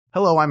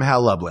Hello, I'm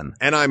Hal Lublin.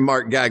 And I'm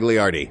Mark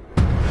Gagliardi.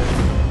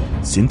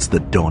 Since the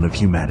dawn of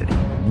humanity,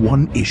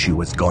 one issue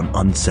has gone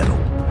unsettled.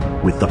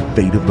 With the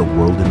fate of the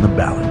world in the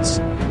balance,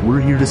 we're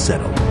here to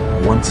settle,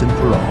 once and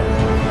for all.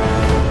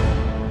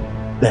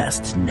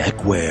 Best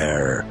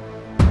neckwear.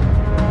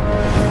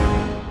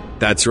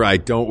 That's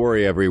right. Don't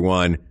worry,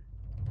 everyone.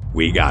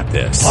 We got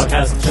this.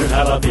 Podcast should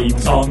have a theme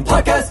song.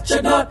 Podcast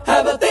should not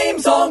have a theme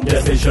song.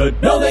 Yes, they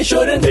should. No, they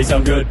shouldn't. They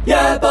sound good.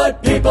 Yeah,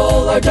 but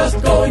people are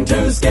just going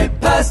to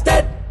skip past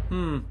it.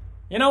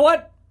 You know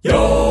what?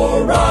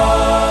 You're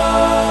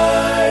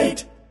right.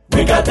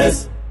 We got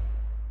this.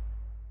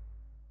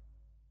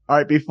 All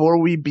right, before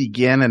we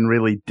begin and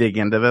really dig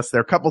into this, there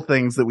are a couple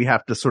things that we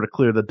have to sort of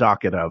clear the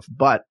docket of.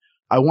 But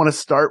I want to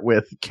start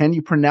with, can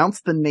you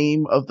pronounce the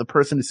name of the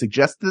person who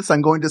suggested this?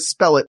 I'm going to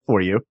spell it for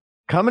you.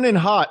 Coming in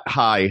hot.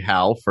 Hi,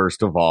 Hal,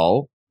 first of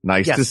all.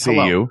 Nice to see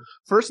you.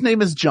 First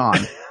name is John.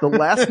 The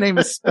last name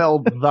is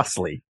spelled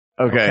thusly.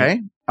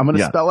 Okay. I'm going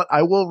to spell it.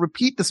 I will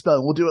repeat the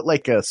spelling. We'll do it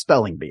like a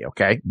spelling bee,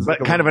 okay? But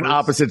like kind of an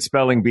opposite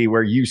spelling bee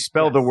where you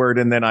spell the word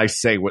and then I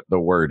say what the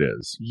word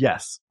is.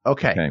 Yes.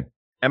 Okay.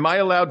 Am I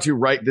allowed to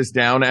write this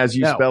down as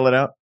you spell it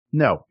out?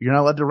 No, you're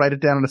not allowed to write it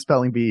down in a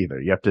spelling bee either.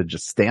 You have to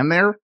just stand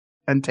there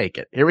and take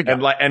it. Here we go.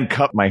 And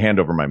cup my hand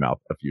over my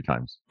mouth a few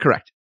times.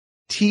 Correct.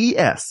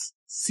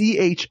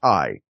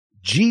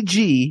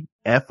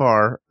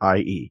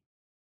 T-S-C-H-I-G-G-F-R-I-E.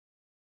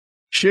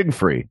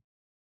 Shigfree.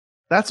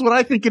 That's what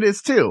I think it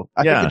is too.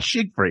 I think it's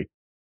Shigfree.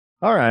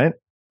 All right.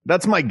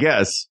 That's my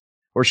guess.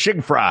 Or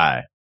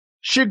Shigfry.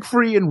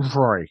 Shigfree and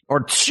Roy.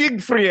 Or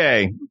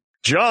Chigfrie.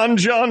 John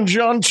Chigfrie.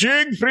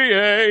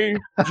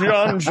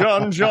 John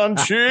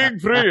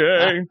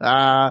Chigfrie.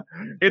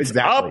 It's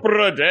exactly.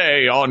 opera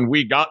day on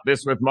We Got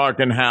This with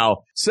Mark and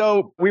Hal.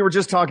 So we were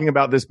just talking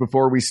about this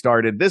before we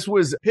started. This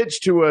was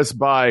pitched to us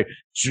by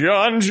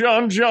John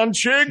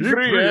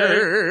Chigfrie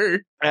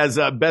as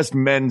best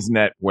men's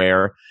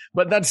neckwear.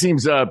 But that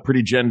seems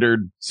pretty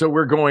gendered. So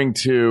we're going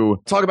to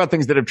talk about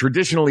things that have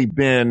traditionally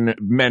been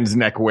men's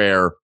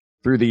neckwear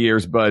through the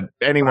years, but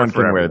anyone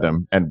can wear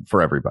them, and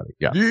for everybody.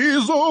 Yeah.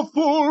 These are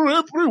for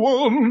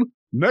everyone.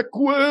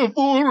 Neckwear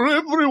for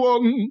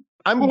everyone.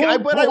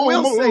 But I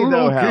will say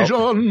though,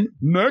 Hal,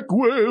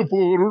 neckwear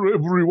for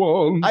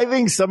everyone. I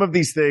think some of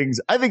these things,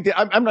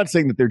 I'm not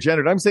saying that they're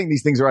gendered. I'm saying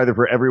these things are either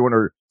for everyone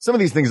or some of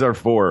these things are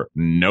for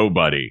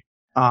nobody.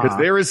 Because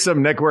there is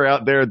some neckwear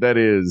out there that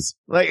is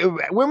like,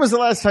 when was the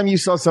last time you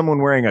saw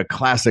someone wearing a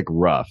classic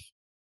ruff?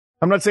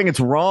 I'm not saying it's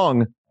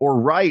wrong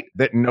or right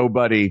that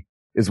nobody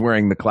is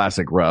wearing the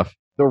classic ruff.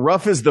 The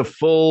ruff is the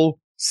full,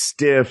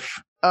 stiff,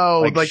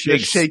 like the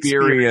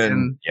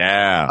Shakespearean.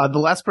 Yeah. The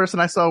last person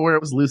I saw wear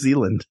it was New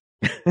Zealand.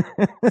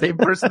 Same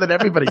person that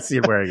everybody's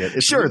seen wearing it.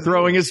 It's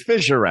throwing his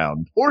fish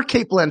around. Or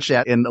Kate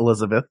Blanchett in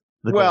Elizabeth.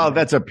 Well,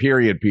 that's a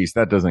period piece.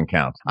 That doesn't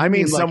count. I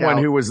mean someone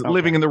who was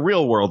living in the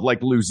real world,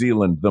 like New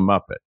Zealand, the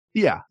Muppet.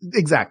 Yeah,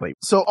 exactly.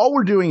 So all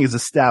we're doing is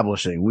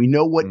establishing. We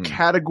know what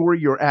category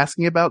you're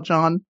asking about,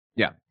 John.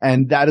 Yeah.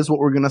 And that is what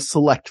we're going to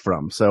select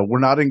from. So we're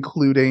not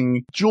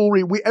including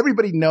jewelry.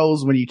 Everybody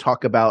knows when you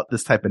talk about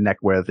this type of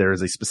neckwear, there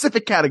is a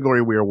specific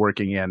category we are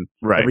working in.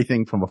 Right.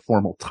 Everything from a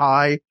formal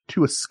tie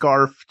to a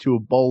scarf to a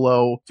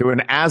bolo. To an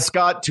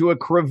ascot to a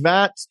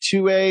cravat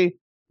to a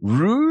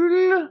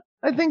roule,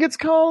 I think it's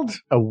called.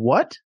 A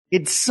what?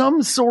 It's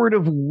some sort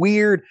of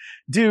weird,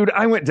 dude,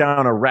 I went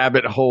down a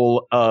rabbit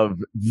hole of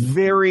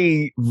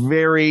very,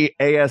 very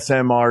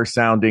ASMR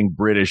sounding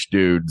British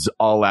dudes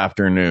all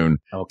afternoon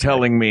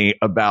telling me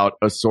about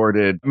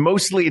assorted,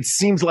 mostly it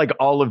seems like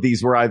all of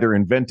these were either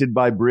invented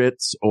by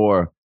Brits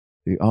or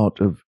the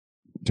art of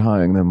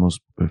tying them was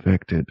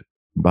perfected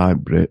by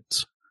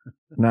Brits.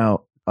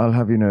 Now, I'll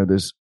have you know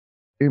this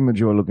image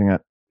you're looking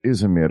at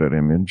is a mirror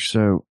image,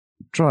 so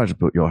try to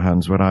put your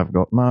hands where I've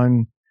got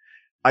mine.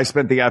 I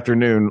spent the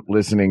afternoon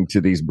listening to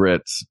these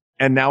Brits,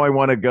 and now I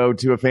want to go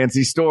to a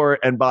fancy store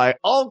and buy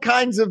all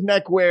kinds of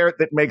neckwear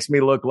that makes me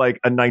look like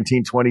a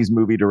 1920s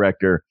movie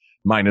director,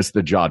 minus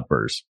the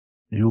jodhpurs.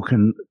 You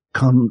can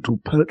come to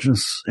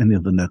purchase any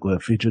of the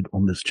neckwear featured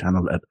on this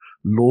channel at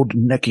Lord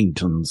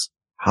Neckington's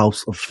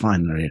House of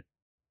Finery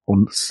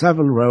on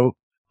Savile Row,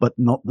 but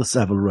not the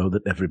Savile Row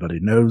that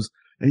everybody knows,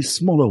 a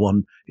smaller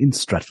one in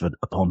Stratford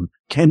upon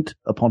Kent,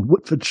 upon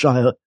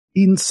Woodfordshire,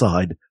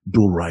 inside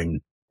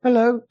Doolrain.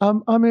 Hello,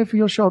 I'm here for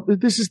your shop.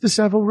 This is the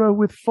Savile Row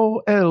with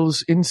 4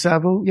 L's in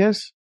Savile,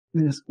 yes?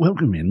 Yes,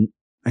 welcome in,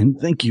 and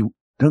thank you.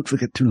 Don't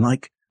forget to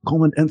like,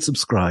 comment, and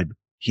subscribe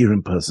here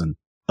in person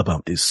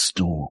about this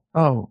store.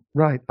 Oh,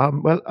 right.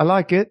 Well, I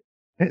like it.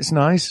 It's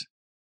nice.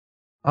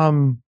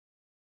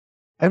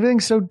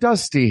 Everything's so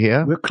dusty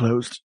here. We're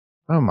closed.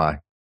 Oh my.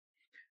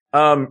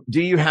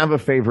 Do you have a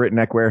favorite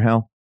neckwear,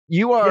 Hal?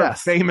 You are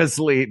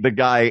famously the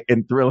guy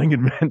in Thrilling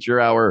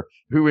Adventure Hour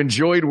who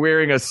enjoyed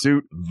wearing a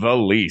suit the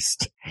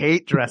least.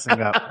 Hate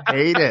dressing up.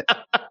 Hate it.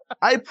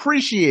 I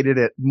appreciated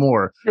it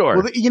more. Sure.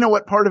 Well, you know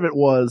what? Part of it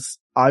was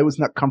I was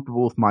not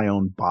comfortable with my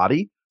own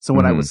body. So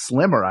when I was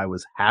slimmer, I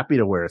was happy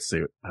to wear a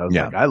suit. I was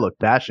like, I look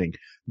dashing.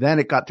 Then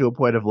it got to a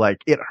point of like,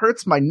 it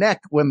hurts my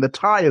neck when the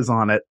tie is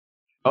on it.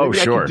 Maybe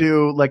I could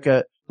do like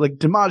Like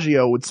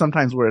DiMaggio would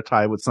sometimes wear a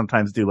tie, would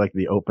sometimes do like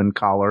the open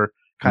collar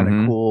kind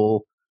of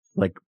cool,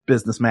 like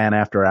businessman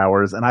after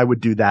hours. And I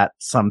would do that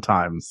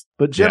sometimes.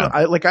 But generally,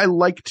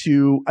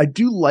 I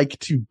do like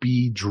to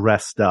be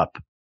dressed up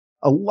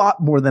a lot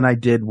more than I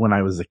did when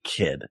I was a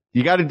kid.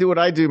 You got to do what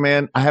I do,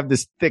 man. I have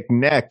this thick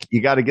neck. You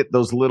got to get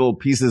those little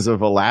pieces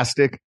of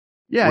elastic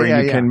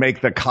where you can make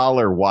the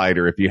collar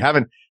wider if you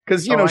haven't.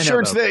 Because,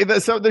 shirts,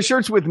 so the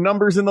shirts with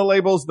numbers in the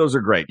labels, those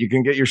are great. You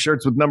can get your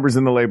shirts with numbers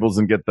in the labels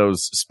and get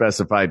those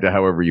specified to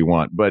however you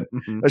want. But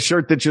a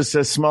shirt that just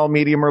says small,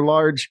 medium, or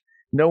large,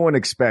 no one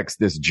expects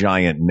this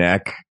giant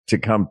neck to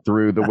come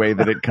through the way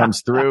that it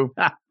comes through.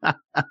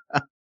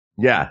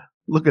 Yeah.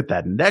 Look at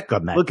that neck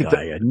on that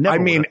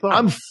guy.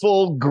 I'm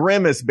full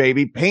grimace,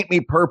 baby. Paint me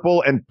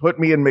purple and put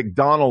me in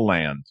McDonald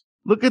land.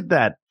 Look at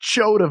that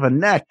chode of a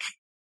neck.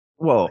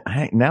 Well,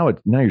 hey, now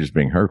you're just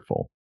being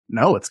hurtful.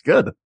 No, it's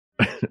good.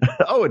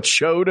 Oh, a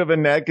chode of a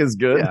neck is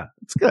good? Yeah,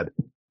 it's good.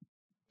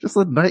 Just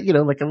like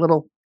a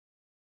little,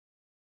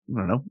 I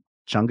don't know,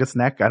 chungus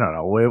neck. I don't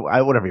know.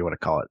 Whatever you want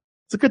to call it.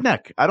 It's a good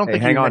neck. I don't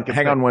think. Hang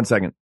on 1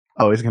 second.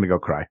 Oh, he's going to go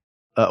cry.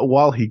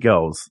 While he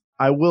goes,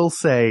 I will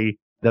say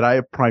that I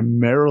have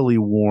primarily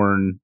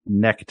worn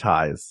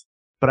neckties,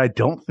 but I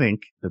don't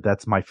think that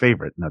that's my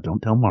favorite. Now,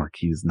 don't tell Mark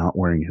he's not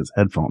wearing his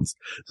headphones.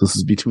 So this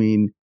is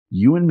between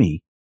you and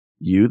me,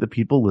 you, the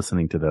people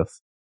listening to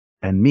this,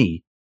 and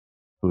me,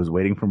 who is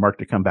waiting for Mark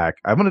to come back.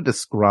 I'm going to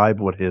describe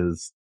what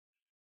his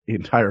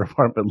entire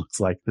apartment looks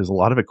like. There's a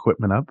lot of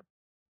equipment up.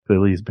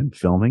 Clearly he's been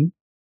filming.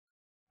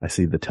 I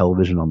see the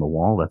television on the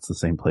wall. That's the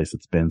same place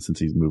it's been since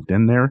he's moved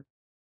in there.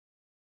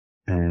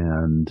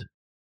 And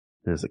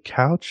there's a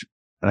couch.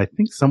 And I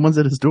think someone's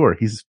at his door.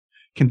 He's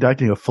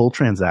conducting a full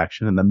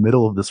transaction in the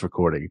middle of this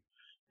recording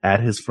at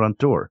his front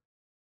door.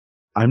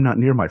 I'm not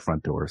near my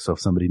front door, so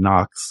if somebody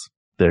knocks,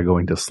 they're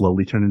going to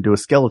slowly turn into a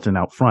skeleton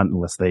out front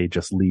unless they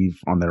just leave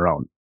on their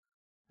own.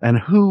 And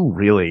who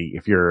really,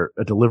 if you're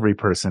a delivery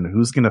person,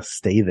 who's going to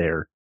stay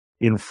there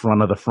in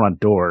front of the front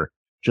door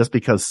just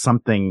because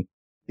something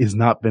is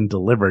not been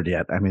delivered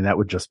yet? I mean, that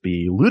would just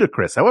be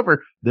ludicrous.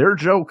 However, there are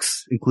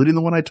jokes, including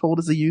the one I told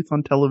as a youth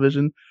on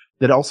television,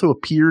 that also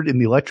appeared in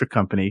the Electric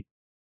Company.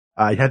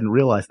 I hadn't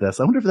realized this.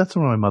 I wonder if that's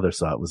where my mother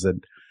saw it, was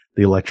in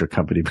the Electric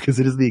Company, because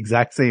it is the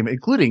exact same,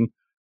 including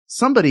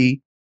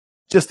somebody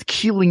just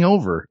keeling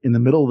over in the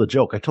middle of the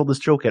joke. I told this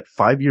joke at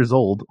 5 years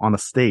old on a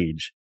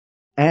stage,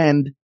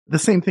 and the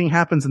same thing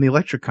happens in the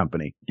Electric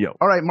Company. Yo.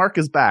 All right, Mark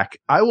is back.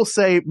 I will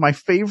say my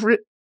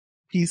favorite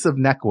piece of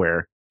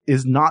neckwear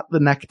is not the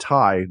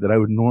necktie that I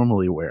would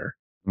normally wear.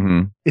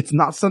 Mm-hmm. It's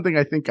not something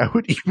I think I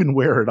would even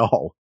wear at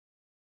all.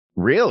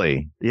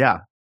 Really? Yeah.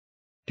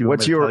 Do you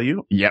want me to tell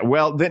you? Yeah,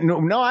 well,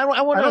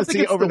 I want to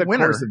see over the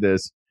course of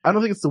this. I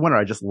don't think it's the winner.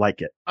 I just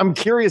like it. I'm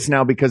curious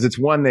now because it's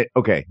one that,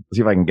 okay, let's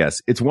see if I can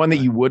guess. It's one that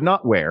you would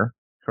not wear.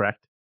 Correct.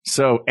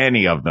 So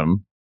any of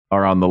them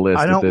are on the list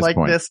at this point. I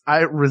don't like this. I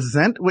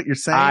resent what you're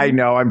saying. I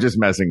know. I'm just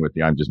messing with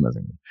you.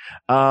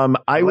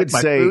 I would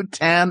say my food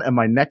tan and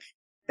my neck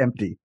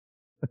empty.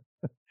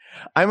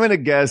 I'm going to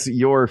guess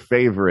your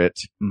favorite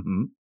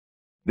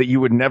that you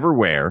would never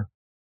wear.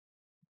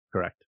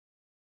 Correct.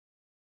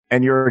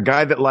 And you're a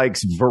guy that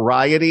likes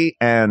variety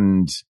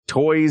and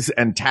toys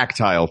and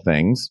tactile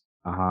things.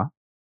 Uh-huh.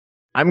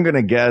 I'm going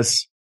to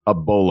guess a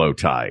bolo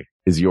tie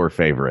is your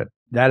favorite.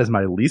 That is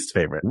my least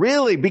favorite.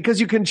 Really? Because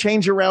you can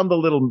change around the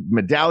little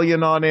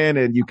medallion on it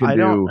and you can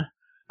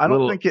I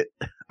don't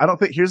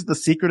think here's the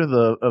secret of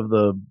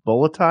the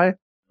bolo tie.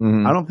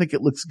 Mm-hmm. I don't think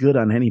it looks good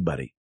on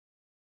anybody.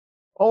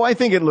 Oh, I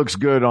think it looks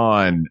good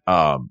on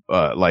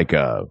like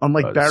a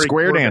Barry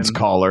square Corbin. dance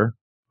collar.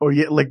 Or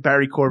like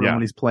Barry Corbin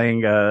when he's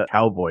playing a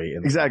cowboy.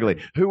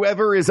 Exactly.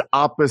 Whoever is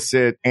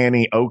opposite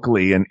Annie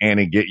Oakley and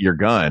Annie Get Your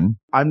Gun.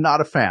 I'm not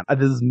a fan.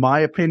 This is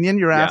my opinion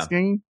you're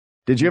asking.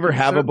 Did you ever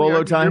have a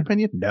bolo tie? Your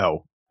opinion?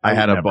 No. I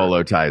had a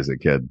bolo tie as a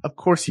kid. Of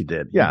course you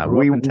did. Yeah.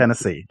 We were in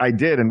Tennessee. I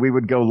did. And we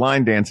would go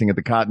line dancing at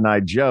the Cotton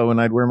Eye Joe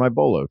and I'd wear my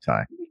bolo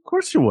tie. Of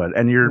course you would.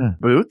 And your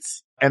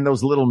boots. And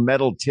those little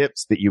metal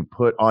tips that you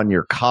put on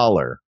your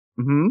collar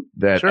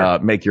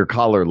that make your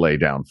collar lay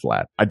down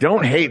flat. I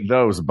don't hate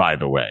those, by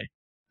the way.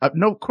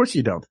 No, of course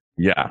you don't.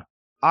 Yeah.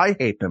 I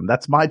hate them.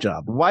 That's my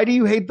job. Why do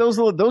you hate those?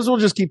 Those will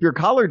just keep your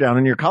collar down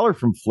and your collar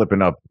from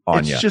flipping up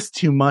on you. It's just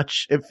too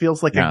much. It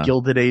feels like a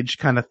Gilded Age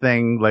kind of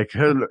thing. Like,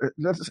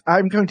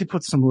 I'm going to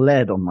put some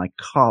lead on my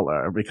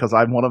collar because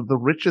I'm one of the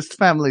richest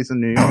families in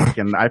New York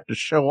and I have to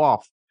show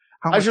off.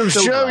 I shall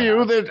show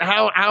you that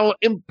how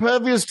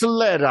impervious to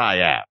lead I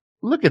am.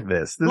 Look at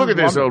this. Look at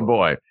this, old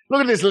boy.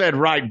 Look at this lead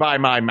right by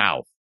my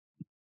mouth.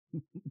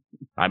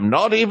 I'm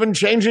not even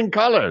changing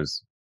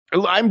colors.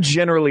 I'm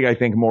generally, I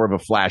think, more of a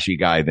flashy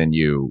guy than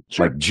you,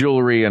 like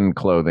jewelry and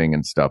clothing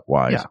and stuff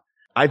wise. Yeah.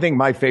 I think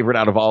my favorite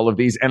out of all of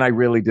these, and I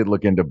really did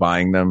look into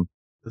buying them.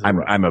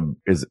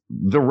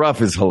 The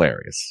Ruff is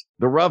hilarious.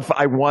 The Ruff,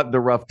 I want the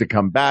Ruff to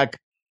come back.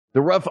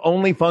 The Ruff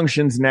only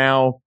functions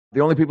now.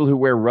 The only people who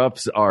wear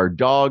Ruffs are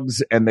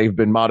dogs, and they've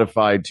been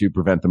modified to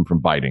prevent them from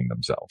biting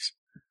themselves.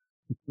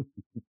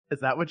 Is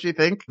that what you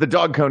think? The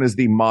dog cone is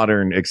the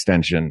modern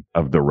extension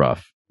of the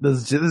Ruff.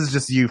 This is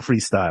just you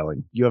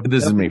freestyling. You have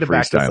This is me nothing to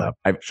back this freestyling. up.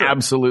 I have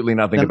absolutely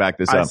nothing to back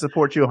this I up.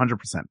 support you 100%.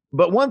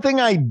 But one thing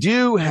I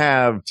do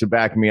have to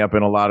back me up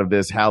in a lot of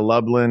this, Hal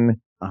Lublin,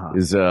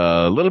 is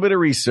a little bit of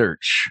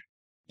research.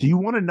 Do you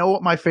want to know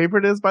what my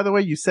favorite is, by the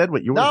way? You said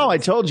what yours No, is. I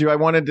told you I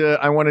wanted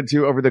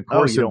to over the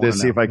course of this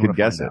see if I could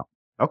guess it.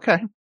 Okay.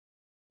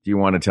 Do you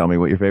want to tell me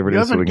what your favorite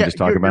is so we can just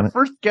talk about your it?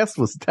 First guess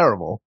was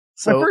terrible.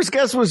 So my first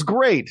guess was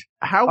great.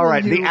 All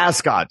right, the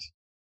ascot.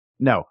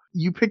 No,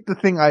 you picked the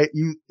thing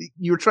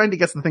you were trying to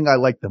guess the thing I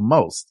like the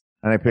most.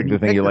 And I picked the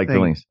thing you like the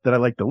least. That I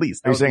like the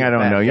least. Are you saying I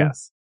don't know you?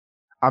 Guess.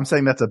 I'm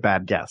saying that's a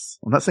bad guess.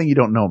 I'm not saying you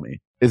don't know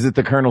me. Is it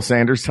the Colonel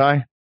Sanders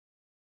tie?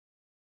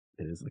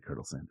 It is the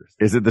Colonel Sanders.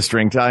 Is it the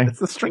string tie? It's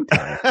the string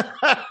tie.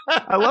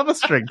 I love a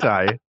string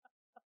tie.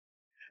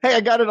 Hey,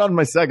 I got it on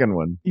my second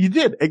one. You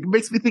did. It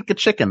makes me think of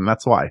chicken.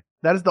 That's why.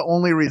 That is the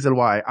only reason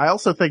why. I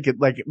also think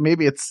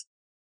maybe it's,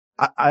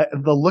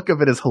 the look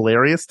of it is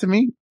hilarious to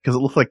me because it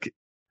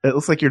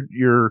looks like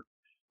you're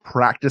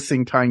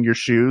practicing tying your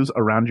shoes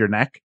around your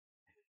neck.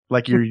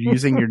 Like you're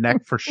using your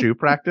neck for shoe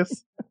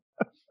practice.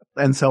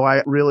 And so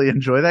I really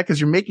enjoy that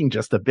because you're making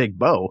just a big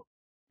bow.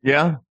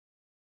 Yeah.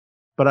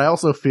 But I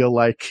also feel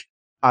like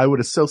I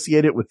would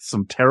associate it with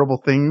some terrible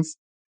things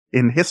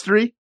in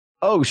history.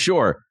 Oh,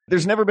 sure.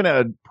 There's never been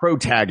a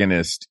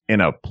protagonist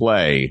in a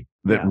play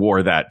that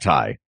wore that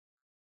tie.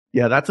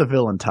 Yeah, that's a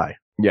villain tie.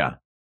 Yeah.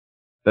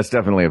 That's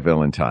definitely a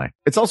villain tie.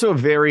 It's also a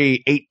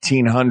very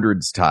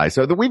 1800s tie.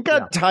 So we've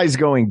got ties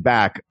going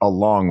back a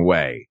long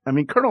way. I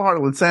mean, Colonel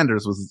Harlan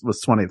Sanders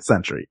was 20th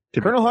century.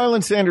 Colonel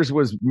Harlan Sanders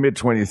was mid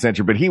 20th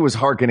century, but he was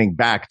hearkening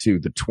back to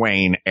the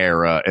Twain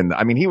era. And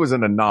I mean, he was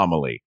an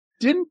anomaly.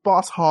 Didn't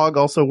Boss Hogg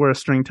also wear a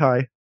string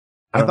tie?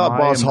 I thought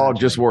Boss Hogg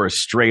just wore a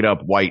straight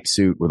up white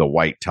suit with a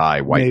white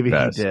tie, white Maybe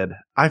vest. He did.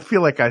 I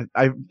feel like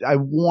I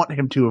want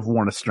him to have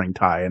worn a string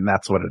tie, and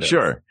that's what it is.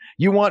 Sure.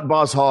 You want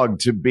Boss Hogg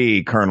to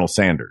be Colonel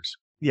Sanders.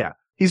 Yeah.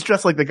 He's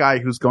dressed like the guy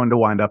who's going to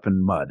wind up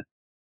in mud.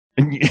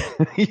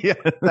 Yeah.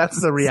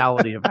 That's the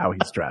reality of how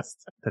he's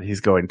dressed. That he's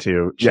going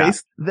to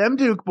chase them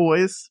Duke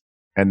boys.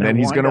 And then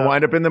he's going to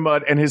wind up in the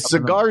mud, and his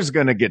cigar's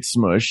going to get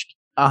smushed.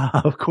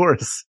 Of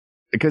course.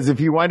 Because if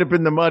you wind up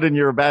in the mud and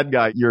you're a bad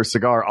guy, your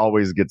cigar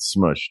always gets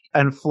smushed.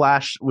 And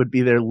Flash would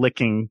be there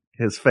licking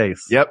his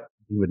face. Yep.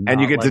 And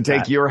you get to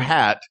take your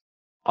hat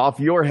off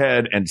your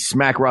head and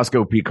smack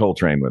Roscoe P.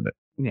 Coltrane with it.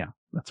 Yeah,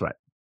 that's right.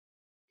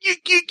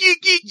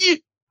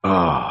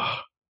 Oh,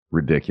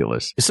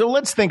 ridiculous. So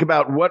let's think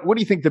about what do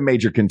you think the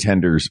major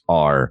contenders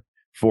are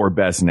for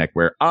best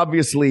neckwear?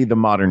 Obviously, the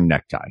modern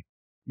necktie.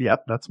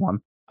 Yep, that's one.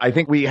 I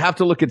think we have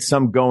to look at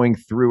some going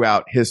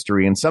throughout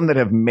history and some that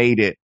have made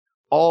it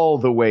all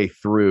the way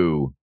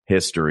through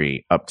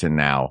history up to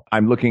now.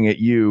 I'm looking at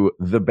you,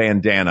 the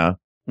bandana.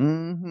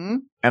 Mm-hmm.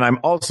 And I'm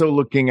also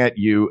looking at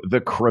you,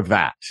 the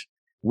cravat,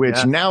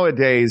 which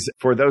nowadays,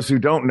 for those who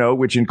don't know,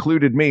 which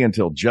included me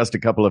until just a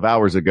couple of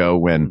hours ago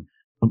when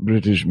a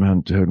British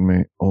man told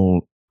me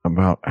all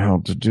about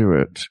how to do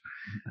it.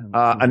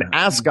 An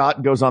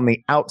ascot goes on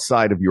the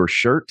outside of your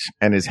shirt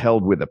and is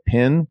held with a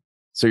pin.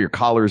 So your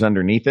collar's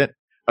underneath it.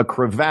 A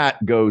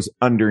cravat goes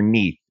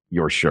underneath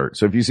your shirt.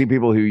 So if you see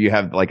people who you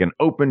have like an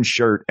open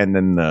shirt and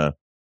then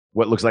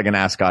what looks like an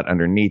ascot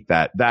underneath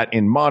that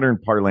in modern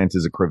parlance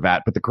is a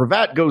cravat, but the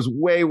cravat goes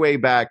way, way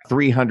back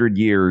 300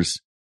 years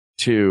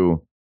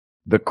to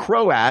the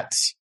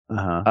Croats,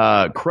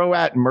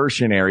 Croat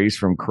mercenaries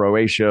from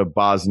Croatia,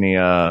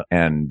 Bosnia,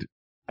 and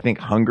I think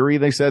Hungary,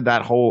 they said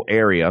that whole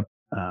area.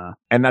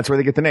 And that's where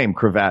they get the name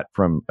cravat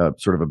from,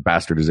 sort of a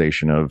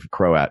bastardization of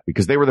Croat,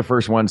 because they were the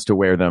first ones to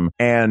wear them.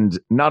 And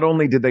not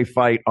only did they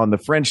fight on the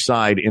French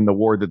side in the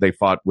war that they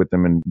fought with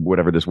them in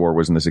whatever this war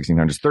was in the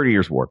 1600s, 30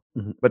 Years' War,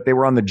 but they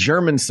were on the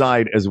German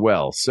side as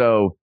well.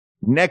 So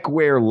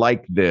neckwear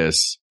like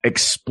this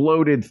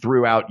exploded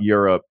throughout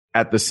Europe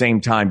at the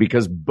same time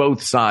because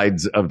both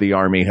sides of the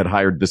army had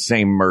hired the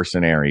same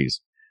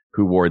mercenaries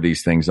who wore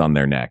these things on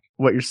their neck.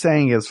 What you're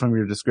saying is, from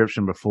your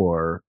description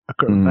before, a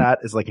cravat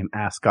is like an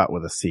ascot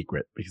with a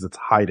secret because it's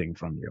hiding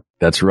from you.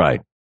 That's right.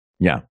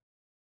 Yeah.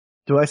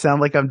 Do I sound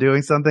like I'm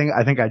doing something?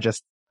 I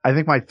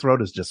think my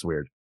throat is just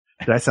weird.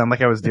 Did I sound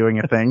like I was doing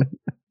a thing?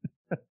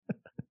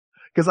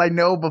 Because I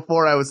know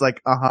before I was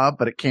like,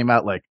 but it came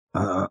out like,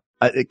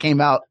 it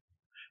came out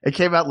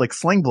like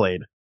Sling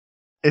Blade.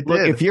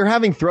 Look, did. if you're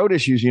having throat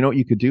issues, you know what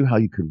you could do? How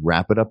you could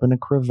wrap it up in a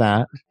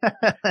cravat.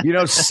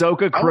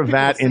 Soak a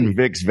cravat in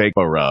Vicks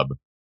VapoRub.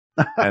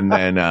 And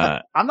then,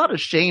 I'm not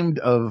ashamed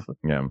of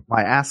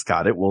my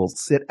ascot. It will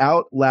sit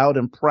out loud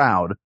and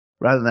proud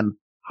rather than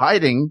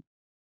hiding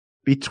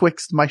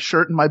betwixt my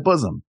shirt and my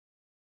bosom.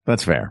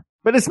 That's fair.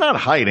 But it's not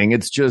hiding.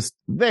 It's just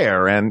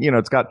there. And,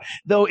 it's got,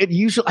 though it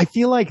usually, I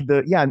feel like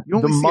the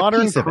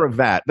modern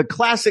cravat, the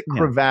classic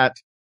cravat,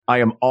 I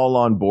am all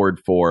on board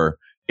for.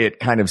 It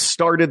kind of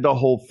started the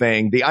whole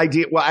thing. The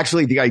idea,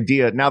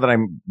 now that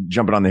I'm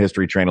jumping on the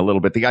history train a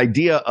little bit, the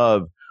idea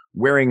of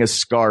wearing a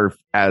scarf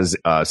as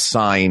a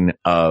sign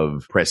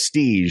of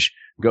prestige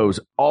goes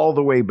all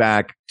the way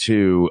back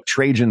to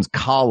Trajan's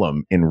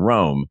column in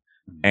Rome.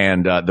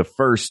 And one of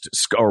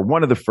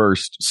the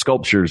first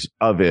sculptures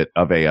of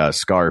a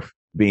scarf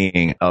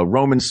being a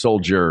Roman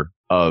soldier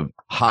of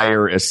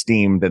higher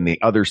esteem than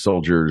the other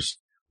soldiers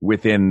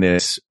within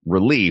this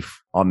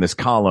relief on this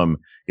column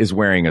is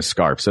wearing a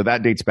scarf. So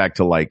that dates back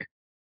to like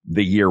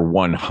the year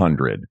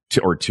 100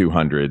 or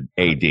 200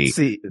 AD.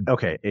 See,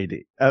 okay,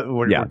 AD.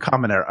 We're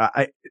common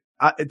era.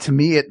 To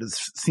me, it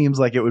seems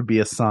like it would be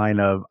a sign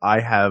of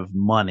I have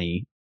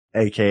money,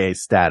 aka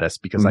status,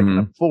 because I can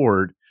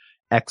afford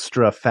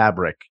extra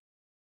fabric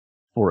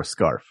for a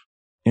scarf.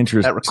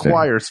 Interesting. That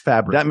requires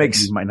fabric that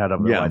makes you might not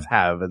otherwise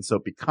have, and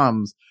so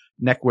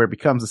neckwear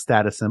becomes a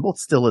status symbol. It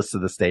still is to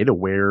this day. To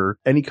wear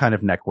any kind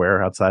of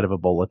neckwear outside of a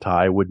bolo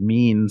tie would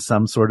mean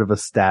some sort of a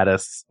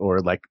status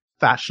or like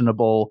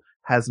fashionable,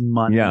 has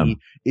money,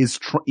 is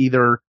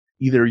either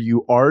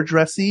you are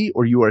dressy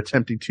or you are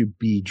attempting to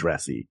be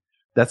dressy.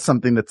 That's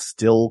something that's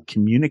still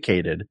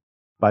communicated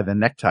by the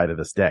necktie to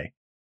this day.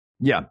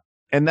 Yeah.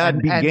 And that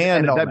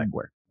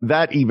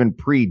that even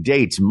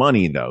predates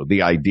money though.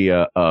 The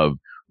idea of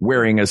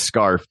wearing a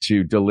scarf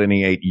to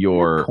delineate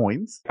your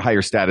coins,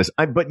 higher status.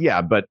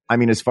 But I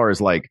mean, as far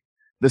as like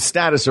the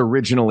status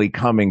originally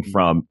coming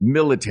from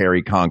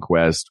military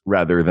conquest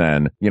rather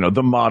than,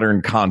 the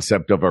modern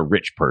concept of a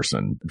rich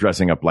person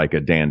dressing up like a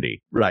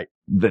dandy. Right.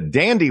 The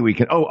dandy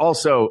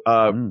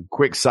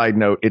quick side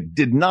note, it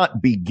did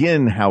not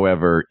begin,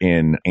 however,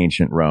 in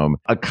ancient Rome.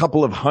 A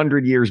couple of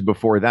 100 years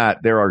before that,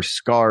 there are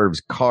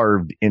scarves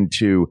carved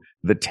into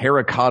the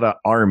terracotta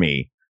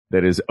army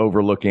that is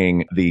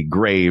overlooking the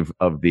grave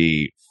of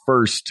the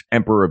first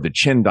emperor of the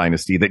Qin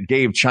dynasty that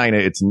gave China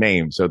its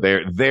name. So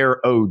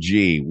they're OG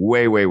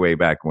way, way, way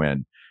back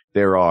when.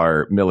 There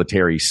are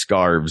military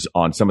scarves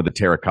on some of the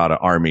terracotta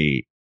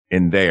army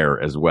in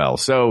there as well.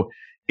 So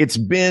it's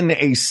been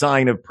a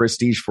sign of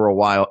prestige for a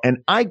while. And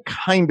I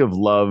kind of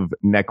love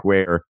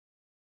neckwear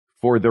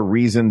for the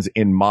reasons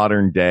in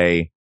modern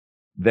day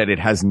that it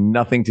has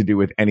nothing to do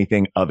with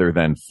anything other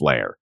than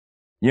flair.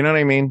 You know what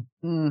I mean?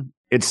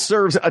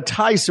 A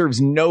tie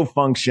serves no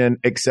function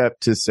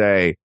except to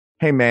say,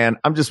 hey man,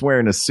 I'm just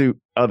wearing a suit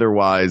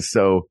otherwise,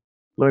 so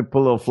let me put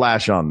a little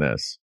flash on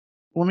this.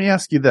 Let me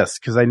ask you this,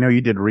 because I know you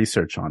did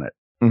research on it.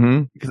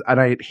 Mm-hmm. And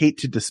I hate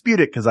to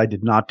dispute it because I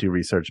did not do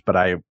research, but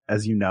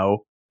as you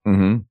know,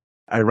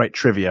 I write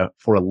trivia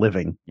for a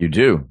living. You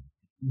do.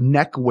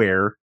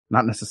 Neckwear,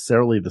 not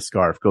necessarily the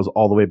scarf, goes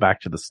all the way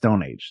back to the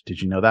Stone Age.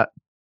 Did you know that?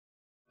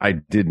 I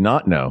did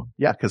not know.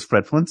 Yeah, because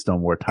Fred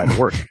Flintstone wore a tie to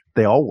work.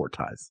 They all wore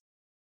ties.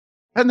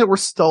 And there were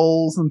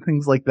stoles and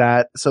things like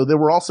that. So there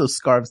were also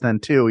scarves then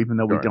too, even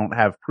though we don't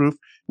have proof.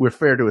 We're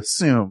fair to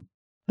assume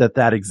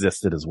that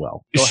existed as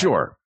well.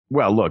 Sure.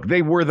 Well, look,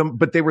 they were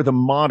the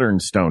modern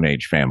Stone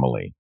Age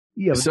family.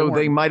 Yeah. So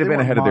they might have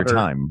been ahead of their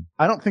time.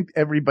 I don't think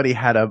everybody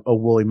had a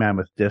woolly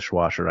mammoth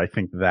dishwasher. I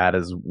think that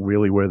is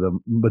really where the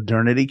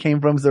modernity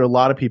came from. There are a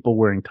lot of people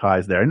wearing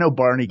ties there. I know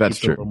Barney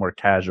keeps it a little more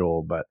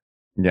casual, but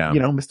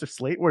Mr.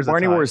 Slate wears a tie.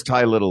 Barney wore his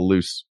tie a little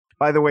loose.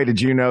 By the way, did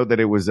you know that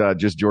it was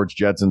just George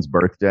Jetson's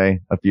birthday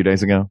a few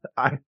days ago?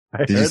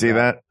 Did you see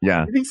that?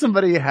 Yeah. I think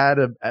somebody had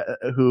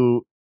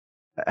who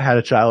had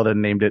a child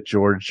and named it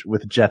George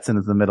with Jetson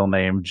as the middle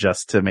name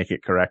just to make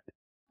it correct.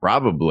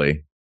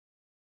 Probably.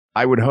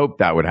 I would hope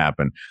that would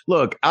happen.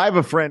 Look, I have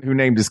a friend who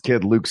named his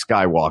kid Luke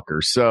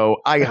Skywalker. So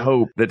I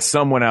hope that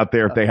someone out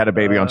there, if they had a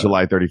baby on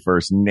July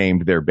 31st,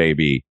 named their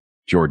baby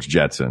George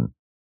Jetson.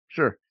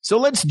 Sure. So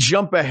let's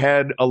jump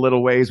ahead a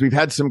little ways. We've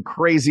had some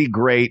crazy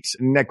great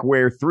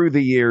neckwear through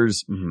the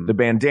years. Mm-hmm. The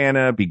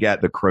bandana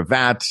begat the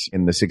cravat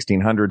in the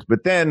 1600s,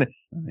 but then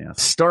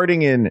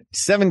starting in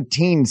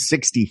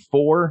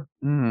 1764,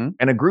 and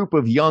a group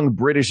of young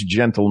British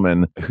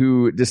gentlemen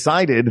who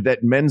decided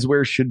that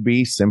menswear should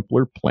be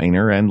simpler,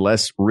 plainer, and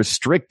less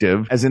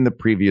restrictive as in the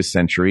previous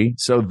century.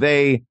 So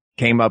they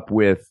came up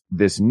with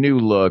this new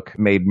look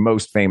made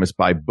most famous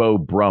by Beau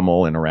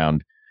Brummel in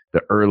around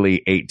the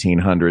early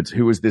 1800s,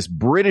 who was this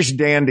British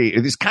dandy.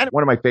 He's kind of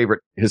one of my favorite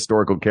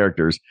historical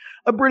characters,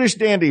 a British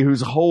dandy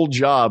whose whole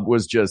job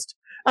was just,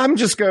 I'm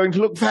just going to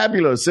look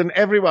fabulous and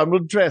everyone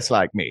will dress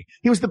like me.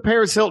 He was the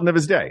Paris Hilton of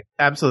his day.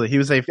 Absolutely. He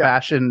was a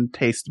fashion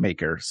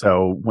tastemaker.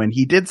 So when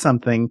he did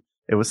something,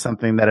 it was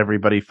something that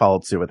everybody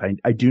followed suit with.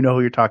 I do know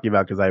who you're talking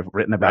about because I've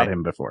written about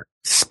him before.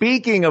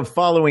 Speaking of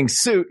following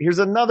suit, here's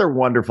another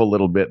wonderful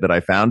little bit that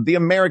I found. The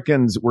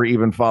Americans were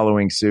even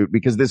following suit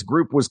because this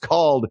group was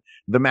called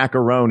the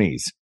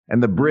Macaronis.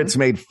 And the Brits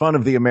made fun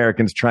of the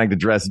Americans trying to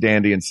dress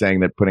dandy and saying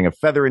that putting a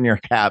feather in your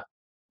cap,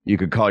 you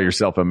could call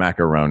yourself a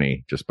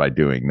macaroni just by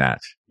doing that.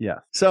 Yeah.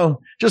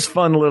 So just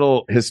fun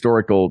little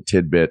historical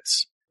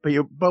tidbits. But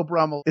Beau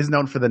Brummel is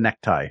known for the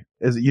necktie.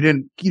 You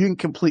didn't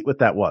complete what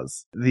that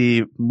was.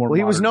 He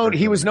was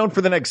known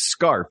for the neck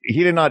scarf.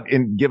 He did not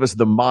give us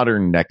the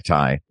modern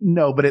necktie.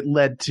 No, but it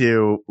led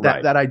to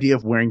that idea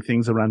of wearing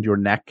things around your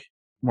neck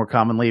more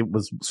commonly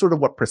was sort of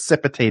what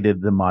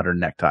precipitated the modern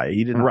necktie.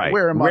 You didn't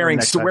wear a modern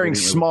necktie. Wearing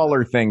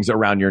smaller things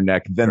around your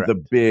neck than the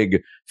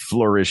big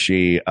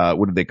flourishy,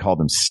 what did they call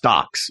them?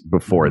 Stocks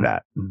before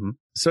that. Mm-hmm.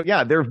 So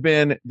yeah,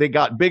 they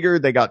got bigger,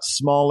 they got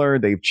smaller,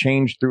 they've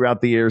changed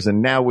throughout the years,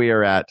 and now we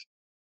are at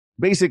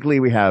basically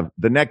we have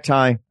the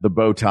necktie, the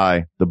bow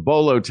tie, the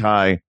bolo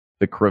tie,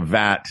 the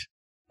cravat,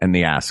 and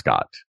the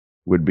ascot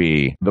would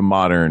be the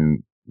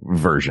modern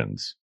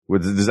versions.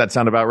 Does that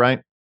sound about right?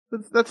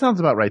 That sounds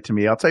about right to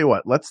me. I'll tell you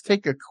what, let's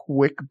take a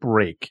quick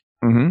break.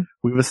 Mm-hmm.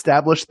 We've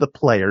established the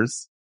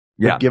players.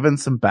 Yeah. We've given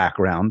some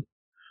background.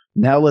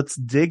 Now let's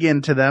dig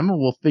into them.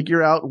 We'll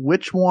figure out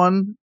which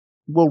one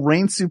will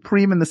reign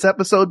supreme in this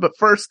episode. But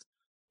first,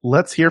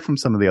 let's hear from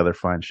some of the other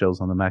fine shows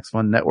on the Max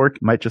Fun Network.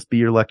 It might just be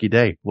your lucky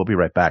day. We'll be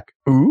right back.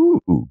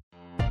 Ooh.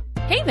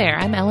 Hey there,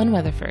 I'm Ellen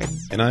Weatherford.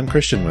 And I'm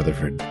Christian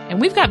Weatherford.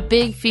 And we've got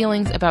big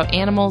feelings about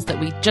animals that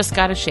we just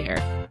gotta share.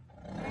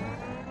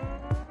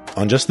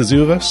 On Just the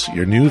Zoo of Us,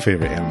 your new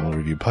favorite animal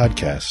review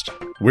podcast,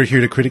 we're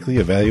here to critically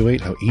evaluate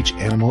how each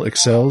animal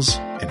excels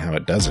and how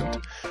it doesn't,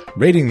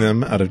 rating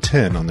them out of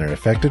 10 on their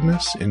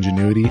effectiveness,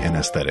 ingenuity, and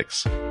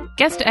aesthetics.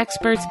 Guest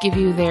experts give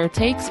you their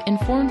takes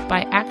informed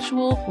by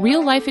actual,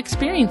 real-life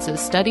experiences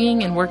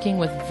studying and working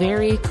with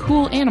very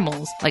cool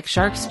animals like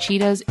sharks,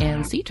 cheetahs,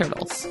 and sea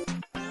turtles.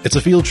 It's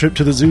a field trip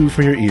to the zoo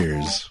for your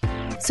ears.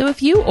 So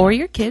if you or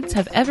your kids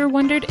have ever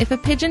wondered if a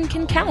pigeon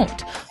can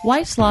count,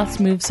 why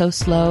sloths move so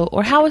slow,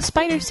 or how a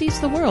spider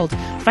sees the world,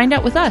 find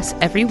out with us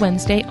every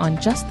Wednesday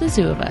on Just the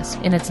Zoo of Us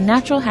in its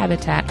natural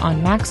habitat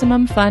on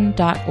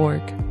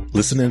MaximumFun.org.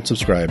 Listen and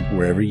subscribe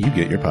wherever you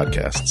get your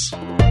podcasts.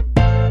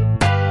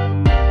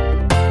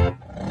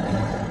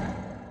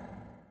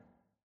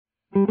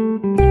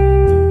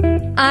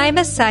 I'm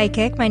a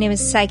psychic. My name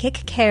is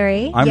Psychic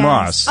Carrie. I'm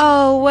Ross.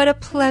 Oh, what a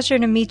pleasure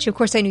to meet you. Of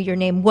course, I knew your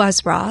name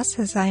was Ross,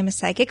 as I am a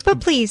psychic.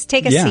 But please,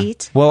 take a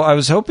seat. Well, I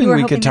was hoping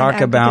we could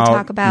talk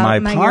about my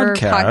your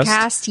podcast.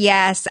 podcast.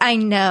 Yes, I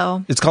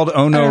know. It's called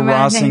Oh No,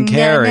 Ross and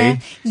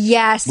Carrie.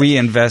 Yes. We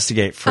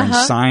investigate fringe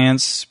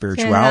science,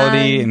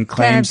 spirituality, and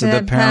claims of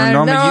the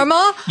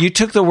paranormal. You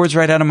took the words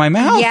right out of my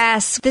mouth.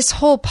 Yes. This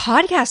whole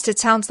podcast, it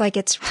sounds like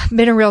it's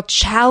been a real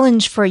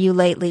challenge for you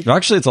lately.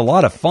 Actually, it's a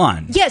lot of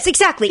fun. Yes,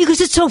 exactly.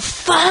 Because it's so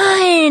fun.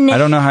 I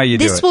don't know how you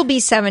do it. This will be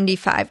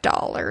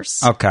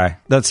 $75. Okay,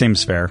 that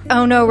seems fair.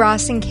 Oh no,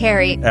 Ross and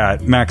Carrie.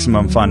 At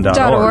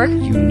MaximumFun.org.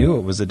 You knew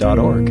it was a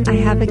 .org. I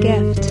have a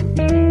gift.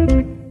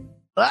 And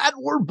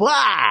we're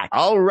back.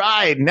 All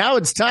right. Now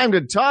it's time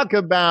to talk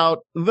about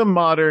the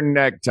modern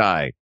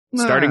necktie.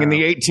 Starting in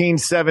the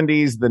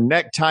 1870s, the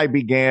necktie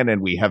began,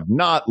 and we have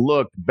not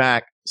looked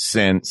back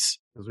since.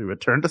 As we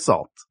return to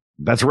salt.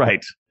 That's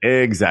right.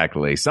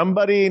 Exactly.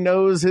 Somebody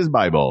knows his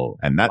Bible,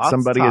 and that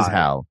somebody is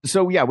Hal.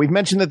 So yeah, we've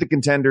mentioned that the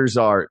contenders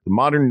are the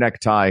modern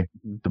necktie,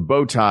 the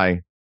bow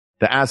tie,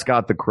 the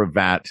ascot, the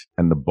cravat,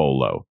 and the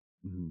bolo.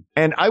 Mm-hmm.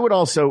 And I would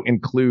also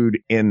include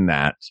in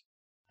that,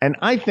 and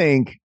I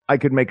think I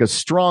could make a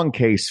strong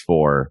case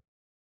for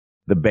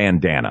the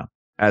bandana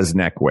as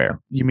neckwear.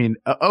 You mean,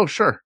 oh,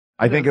 sure.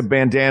 I think a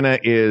bandana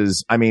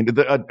is,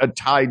 a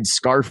tied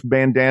scarf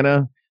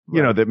bandana,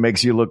 you know, that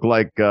makes you look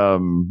like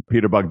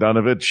Peter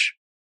Bogdanovich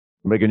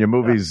making your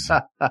movies.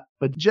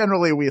 But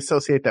generally we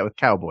associate that with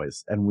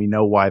cowboys, and we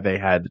know why they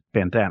had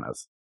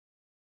bandanas.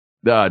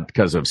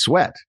 Because of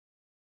sweat,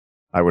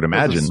 I would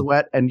imagine.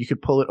 Sweat, and you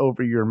could pull it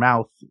over your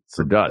mouth.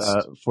 For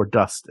dust. For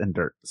dust and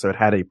dirt. So it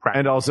had a practice.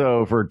 And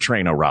also for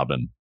trainer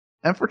robbing.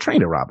 And for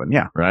trainer robbing,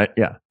 yeah. Right,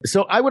 yeah.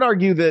 So I would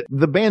argue that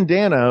the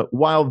bandana,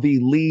 while the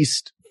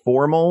least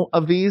formal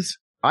of these,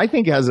 I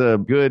think has a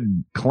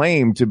good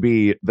claim to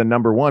be the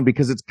number one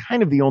because it's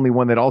kind of the only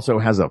one that also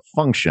has a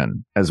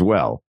function as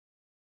well.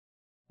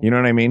 You know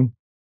what I mean?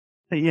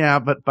 Yeah,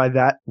 but by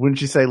that,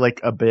 wouldn't you say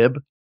like a bib?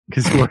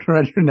 Because you wear it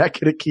around your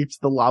neck and it keeps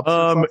the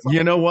lobster.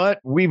 You know what?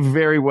 We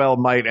very well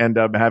might end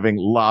up having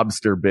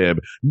lobster bib.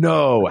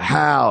 No,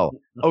 Hal.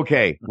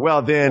 Okay.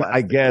 Well, then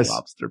I guess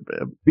lobster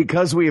bib.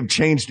 Because we have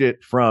changed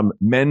it from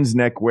men's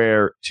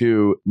neckwear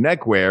to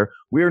neckwear,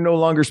 we are no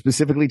longer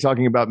specifically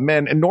talking about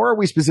men, and nor are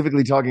we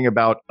specifically talking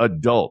about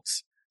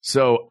adults.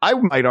 So I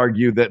might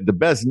argue that the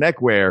best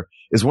neckwear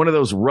is one of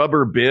those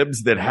rubber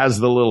bibs that has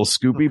the little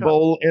scoopy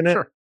bowl in it.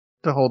 Sure.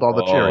 To hold all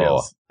the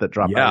Cheerios that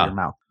drop out of your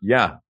mouth.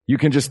 Yeah. You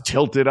can just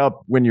tilt it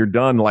up when you're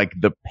done, like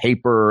the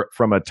paper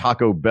from a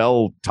Taco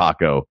Bell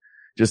taco.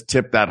 Just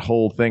tip that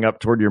whole thing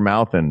up toward your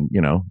mouth and, you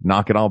know,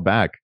 knock it all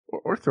back.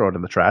 Or throw it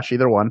in the trash.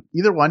 Either one.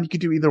 Either one. You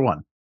could do either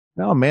one.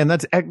 No, man,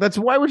 that's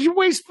why would you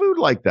waste food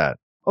like that?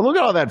 Oh, look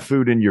at all that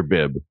food in your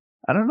bib.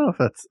 I don't know if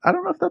that's a waste. I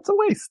don't know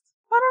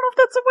if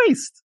that's a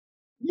waste.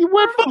 You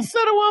would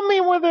said it on me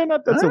whether or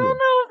not that's I don't know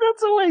if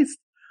that's a waste.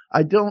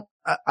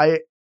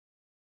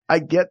 I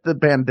get the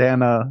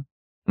bandana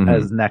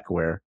as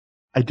neckwear.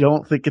 I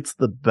don't think it's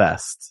the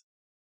best.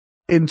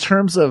 In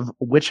terms of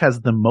which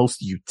has the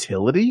most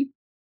utility,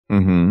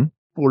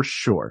 for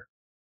sure.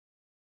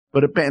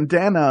 But a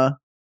bandana.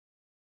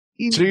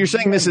 So you're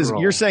saying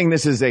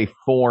this is a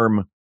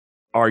form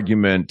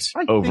argument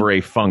over a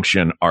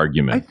function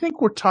argument. I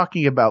think we're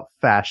talking about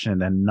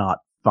fashion and not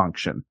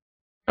function.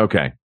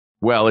 Okay.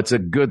 Well, it's a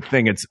good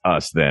thing it's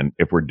us then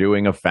if we're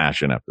doing a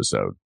fashion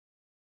episode.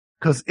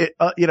 Because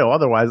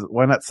otherwise,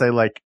 why not say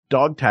like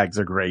dog tags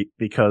are great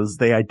because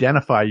they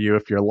identify you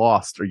if you're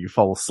lost or you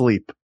fall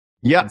asleep.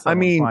 Yeah, I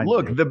mean,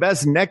 look, the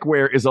best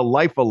neckwear is a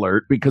life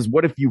alert, because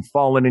what if you've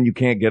fallen and you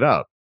can't get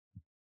up?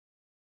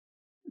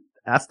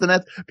 Ask the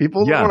net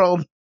people in the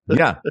world.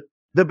 Yeah.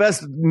 The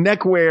best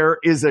neckwear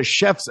is a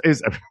chef's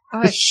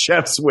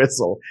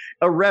whistle,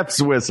 a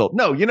ref's whistle.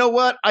 No, you know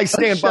what? I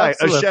stand by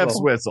a chef's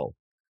whistle.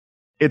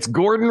 It's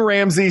Gordon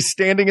Ramsay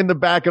standing in the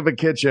back of a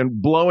kitchen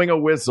blowing a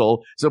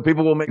whistle so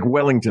people will make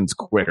Wellingtons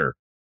quicker.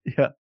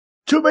 Yeah.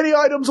 Too many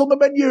items on the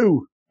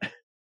menu.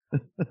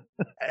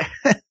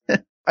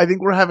 I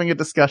think we're having a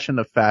discussion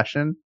of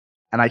fashion,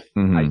 and I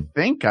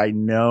think I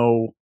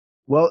know.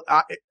 Well,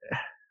 all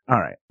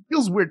right. It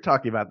feels weird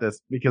talking about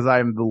this because I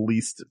am the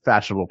least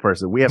fashionable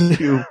person. We have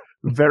two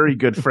very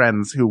good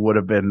friends who would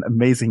have been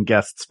amazing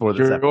guests for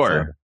this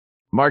episode.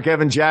 Mark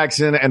Evan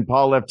Jackson and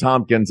Paul F.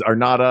 Tompkins are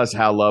not us,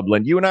 Hal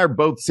Lublin. You and I are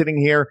both sitting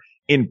here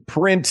in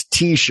print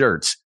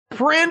t-shirts.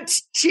 Print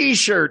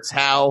t-shirts,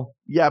 Hal.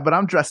 Yeah, but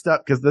I'm dressed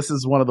up because this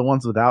is one of the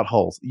ones without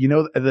holes. You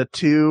know, the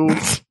two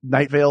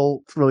Night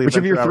Vale Thrilling Which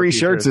Adventure of your three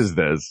shirts is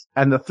this?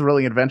 And the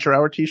Thrilling Adventure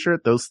Hour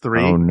t-shirt, those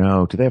three. Oh,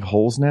 no. Do they have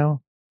holes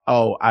now?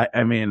 Oh,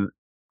 I mean,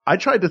 I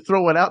tried to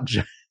throw it out.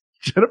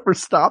 Jennifer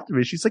stopped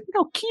me. She's like,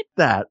 no, keep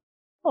that.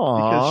 Aww.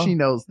 Because she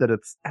knows that it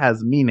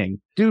has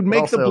meaning. Dude,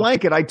 make the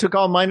blanket. I took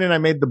all mine and I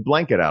made the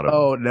blanket out of it.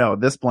 Oh, no.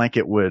 This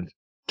blanket would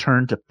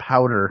turn to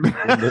powder in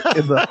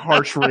the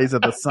harsh rays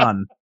of the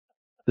sun.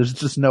 There's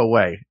just no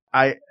way.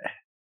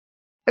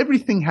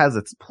 Everything has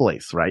its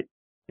place, right?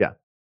 Yeah.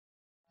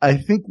 I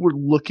think we're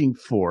looking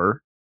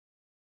for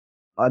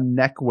a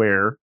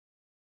neckwear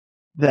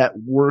that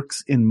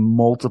works in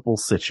multiple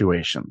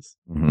situations.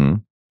 Mm-hmm.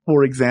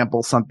 For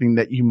example, something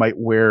that you might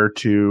wear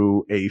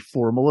to a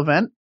formal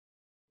event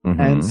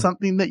and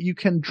something that you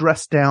can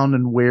dress down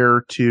and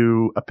wear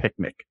to a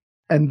picnic.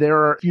 And there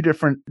are a few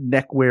different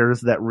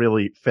neckwears that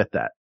really fit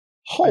that.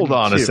 Hold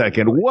on a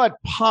second. What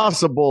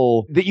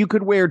possible that you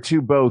could wear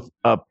to both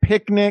a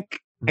picnic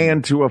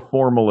and to a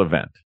formal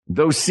event?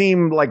 Those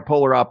seem like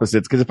polar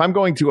opposites, because if I'm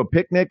going to a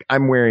picnic,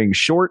 I'm wearing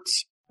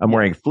shorts, I'm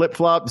wearing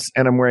flip-flops,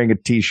 and I'm wearing a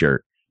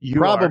t-shirt.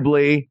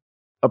 Probably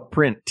a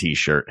print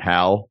t-shirt,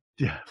 Hal.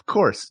 Yeah, of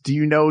course. Do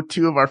you know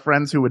two of our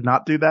friends who would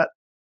not do that?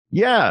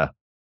 Yeah.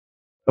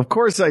 Of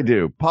course I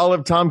do. Paul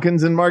F.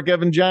 Tompkins and Mark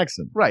Evan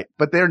Jackson. Right.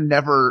 But they're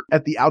never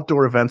at the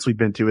outdoor events we've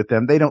been to with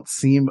them. They don't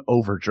seem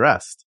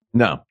overdressed.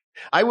 No.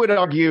 I would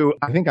argue,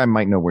 I think I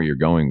might know where you're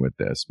going with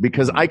this,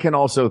 because I can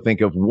also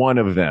think of one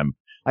of them.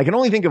 I can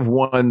only think of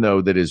one,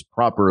 though, that is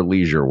proper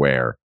leisure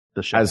wear,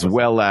 as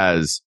well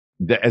as,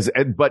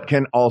 but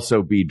can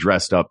also be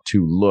dressed up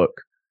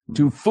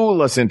to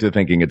fool us into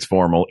thinking it's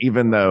formal,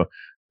 even though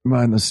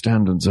by the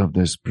standards of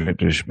this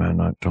British man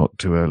I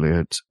talked to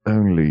earlier, it's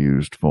only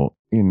used for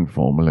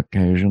informal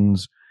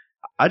occasions.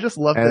 I just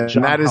love that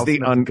John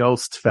Houseman's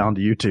Ghost found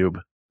YouTube.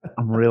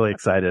 I'm really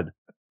excited.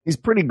 He's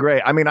pretty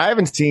great. I mean, I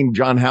haven't seen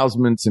John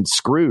Houseman since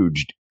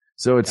Scrooged,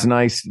 so it's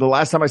nice. The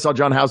last time I saw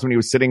John Houseman,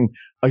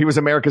 he was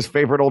America's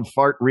favorite old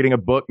fart reading a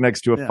book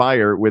next to a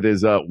fire with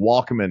his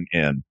Walkman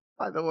in.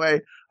 By the way,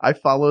 I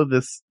follow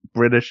this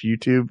British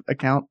YouTube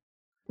account.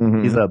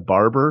 He's a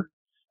barber,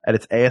 and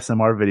it's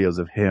ASMR videos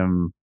of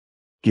him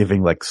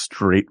giving like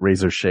straight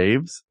razor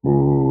shaves.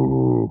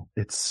 Ooh.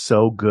 It's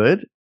so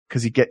good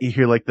because you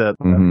hear like the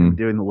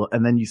doing the,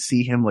 and then you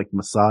see him like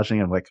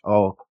massaging. I'm like,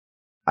 oh,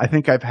 I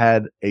think I've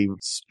had a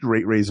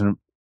straight razor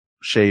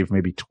shave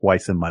maybe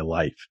twice in my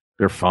life.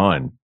 They're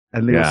fun.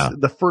 And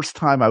the first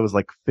time I was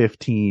like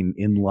 15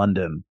 in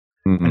London.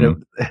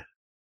 And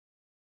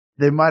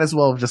they might as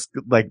well have just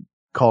like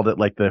called it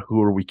like the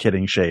 "Who Are We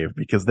Kidding" shave,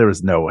 because there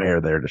was no hair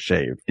there to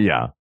shave.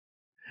 Yeah.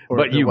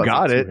 But you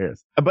got it.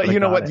 But you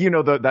know what? You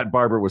know, that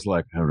barber was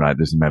like, all right,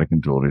 this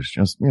American tourist,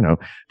 just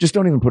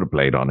don't even put a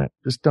blade on it.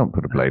 Just don't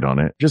put a blade on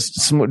it.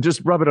 Just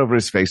rub it over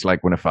his face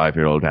like when a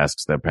 5-year-old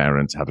asks their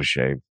parents how to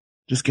shave.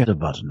 Just get a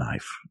butter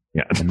knife.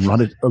 Yeah. And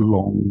run it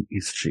along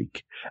his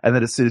cheek. And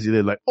then as soon as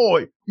you're like,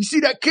 oi, you see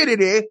that kid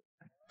in here?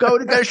 Go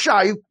to go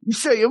shave. You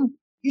see him?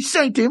 You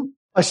seen him?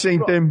 I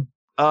seen him.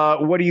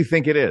 What do you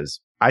think it is?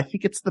 I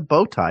think it's the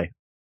bow tie.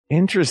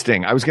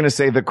 Interesting. I was going to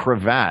say the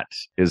cravat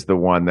is the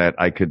one that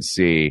I could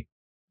see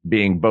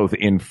being both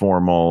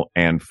informal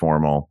and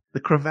formal.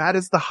 The cravat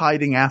is the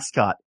hiding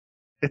ascot.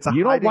 It's a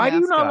hiding why ascot.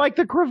 do you not like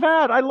the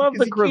cravat? I love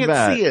the cravat. You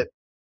can't see it.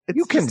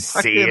 You can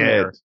see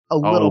it. A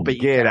little bit.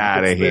 Get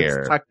out of here.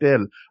 It's tucked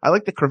in. I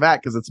like the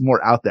cravat because it's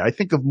more out there. I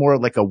think of more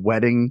like a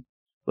wedding,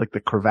 like the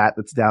cravat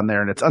that's down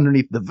there and it's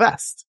underneath the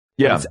vest.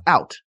 Yeah. It's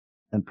out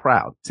and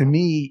proud. To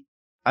me,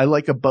 I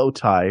like a bow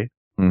tie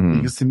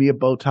because to me a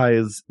bow tie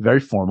is very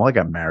formal. I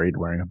got married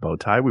wearing a bow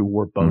tie. We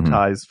wore bow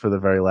ties for the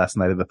very last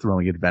night of the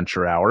Thrilling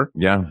Adventure Hour.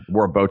 Yeah.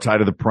 Wore a bow tie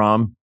to the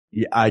prom.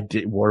 Yeah, I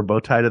did. Wore a bow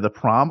tie to the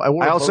prom.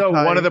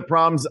 One of the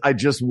proms, I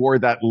just wore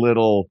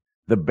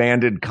the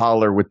banded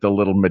collar with the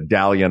little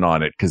medallion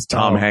on it because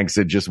Tom Hanks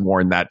had just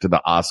worn that to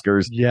the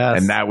Oscars. Yes.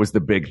 And that was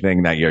the big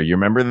thing that year. You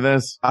remember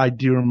this? I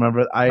do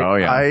remember.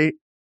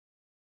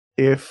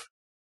 If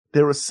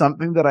there was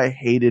something that I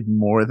hated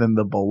more than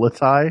the bowler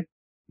tie,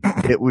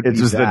 it would be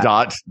the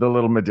dot, the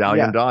little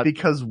medallion dot.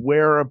 Because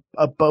wear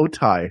a bow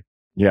tie.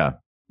 Yeah.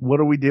 What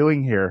are we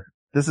doing here?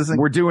 This isn't.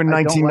 We're doing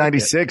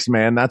 1996,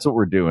 man. That's what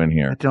we're doing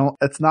here.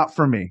 It's not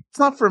for me. It's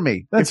not for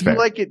me. That's if fair. you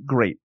like it,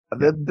 great.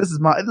 This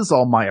is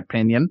all my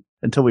opinion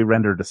until we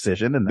render a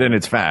decision, and then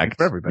it's fact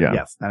for everybody. Yeah.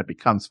 Yes, then it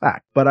becomes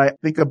fact. But I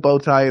think a bow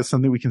tie is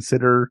something we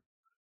consider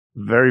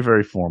very,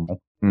 very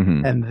formal.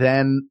 Mm-hmm. And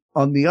then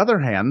on the other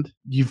hand,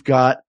 you've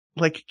got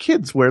like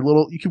kids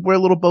you could wear a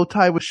little bow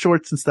tie with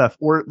shorts and stuff,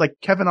 or like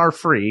Kevin R.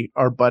 Free,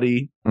 our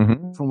buddy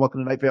from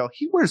Welcome to Night Vale,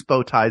 he wears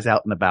bow ties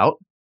out and about.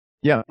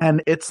 Yeah.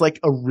 And it's like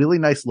a really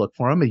nice look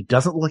for him. He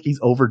doesn't look like he's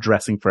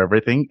overdressing for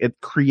everything. It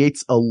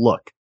creates a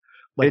look.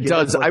 Like it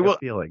does. I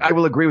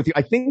will agree with you.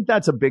 I think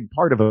that's a big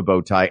part of a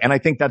bow tie. And I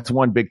think that's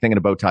one big thing in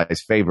a bow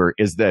tie's favor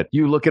is that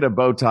you look at a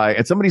bow tie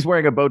and somebody's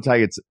wearing a bow tie.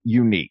 It's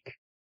unique.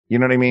 You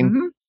know what I mean?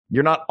 Mm-hmm.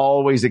 You're not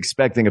always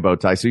expecting a bow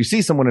tie. So you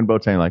see someone in bow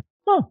tie and you're like,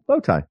 oh, bow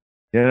tie.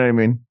 You know what I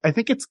mean? I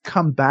think it's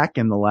come back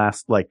in the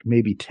last like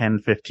maybe 10,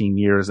 15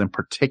 years in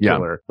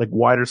particular, like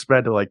wider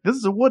spread to like, this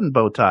is a wooden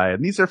bow tie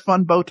and these are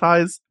fun bow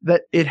ties,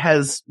 that it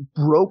has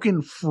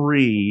broken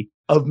free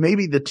of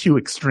maybe the two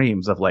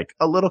extremes of like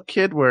a little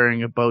kid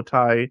wearing a bow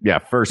tie. Yeah.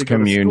 First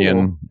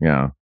communion.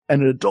 Yeah.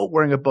 And an adult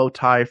wearing a bow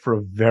tie for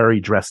a very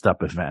dressed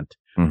up event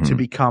to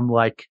become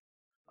like,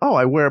 oh,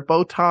 I wear a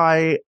bow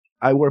tie.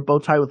 I wear a bow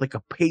tie with like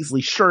a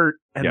paisley shirt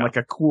and like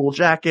a cool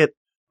jacket.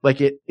 Like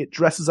it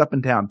dresses up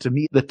and down. To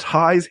me, the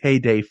ties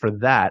heyday for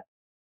that,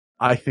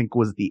 I think,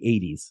 was the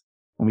 80s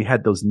when we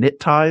had those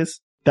knit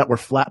ties that were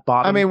flat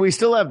bottom. I mean, we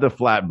still have the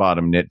flat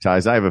bottom knit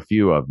ties. I have a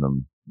few of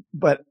them,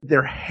 but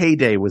their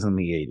heyday was in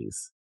the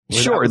 80s.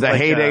 Sure. The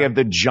heyday of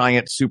the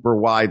giant, super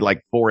wide,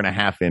 like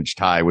 4.5-inch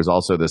tie was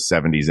also the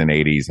 70s and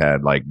 80s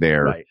had like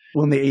their. Right.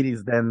 Well, in the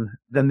 80s,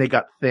 then they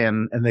got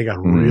thin and they got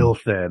real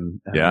thin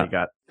and they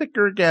got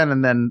thicker again.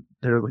 And then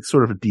they're like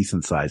sort of a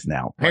decent size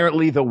now.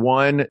 Apparently the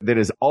one that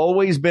has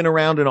always been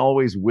around and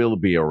always will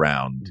be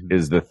around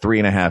is the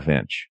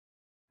 3.5-inch.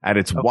 At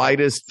its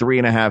widest,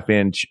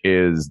 3.5-inch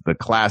is the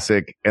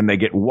classic, and they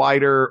get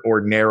wider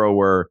or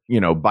narrower,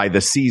 by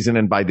the season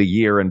and by the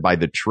year and by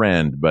the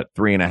trend. But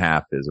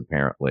 3.5 is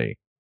apparently,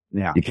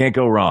 you can't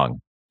go wrong.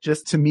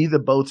 Just to me, the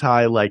bow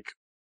tie, like,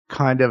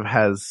 kind of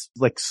has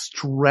like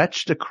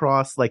stretched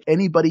across, like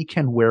anybody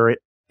can wear it.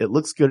 It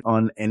looks good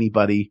on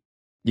anybody.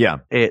 Yeah.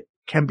 It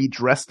can be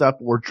dressed up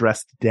or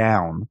dressed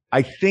down.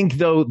 I think,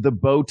 though, the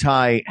bow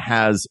tie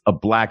has a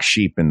black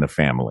sheep in the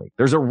family.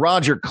 There's a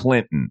Roger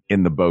Clinton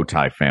in the bow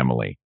tie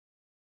family.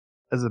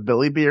 Is a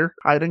Billy Beer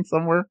hiding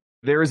somewhere?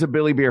 There is a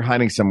Billy Beer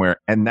hiding somewhere,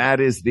 and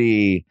that is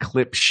the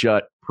clip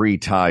shut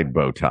pre-tied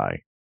bow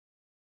tie.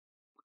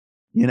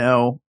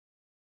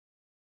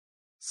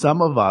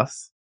 Some of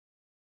us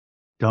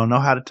don't know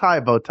how to tie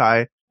a bow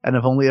tie and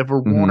have only ever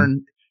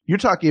worn. You're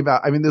talking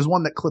about, there's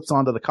one that clips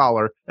onto the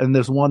collar and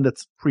there's one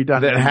that's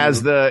pre-done. That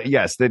has that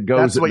goes.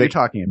 That's what you're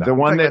talking about. The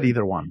one that,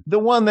 either one. The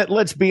one that,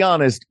 let's be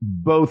honest,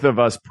 both of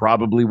us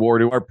probably wore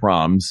to our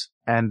proms.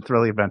 And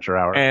Thrilling Adventure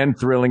Hour. And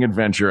Thrilling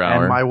Adventure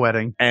Hour. And my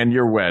wedding. And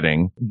your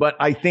wedding. But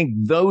I think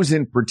those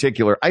in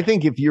particular, I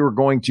think if you're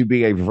going to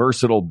be a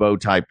versatile bow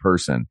tie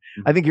person,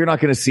 I think you're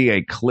not going to see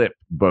a clip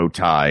bow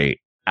tie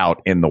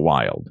out in the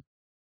wild.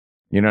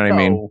 You know what I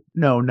mean?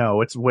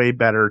 No. It's way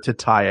better to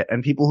tie it.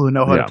 And people who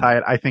know how to tie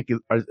it, I think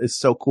is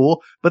so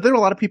cool. But there are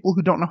a lot of people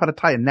who don't know how to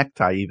tie a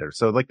necktie either.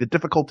 So like the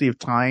difficulty of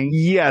tying.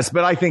 Yes,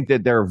 but I think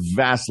that there are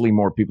vastly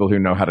more people who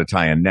know how to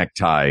tie a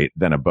necktie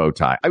than a bow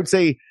tie. I would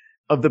say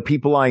of the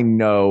people I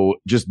know,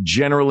 just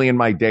generally in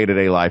my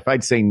day-to-day life,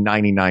 I'd say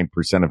 99%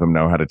 of them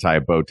know how to tie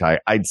a bow tie.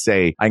 I'd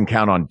say I can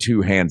count on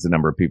two hands the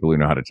number of people who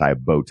know how to tie a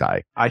bow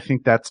tie. I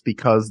think that's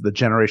because the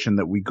generation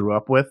that we grew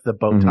up with, the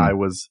bow tie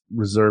was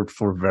reserved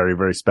for very,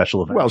 very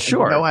special events. Well,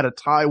 sure. And to know how to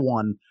tie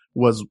one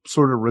was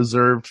sort of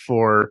reserved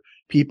for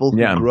people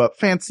who grew up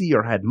fancy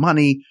or had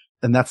money.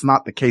 And that's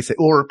not the case.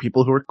 Or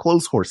people who are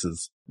clothes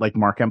horses like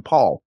Mark and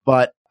Paul.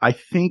 But I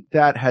think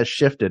that has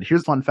shifted.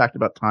 Here's a fun fact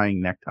about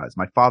tying neckties.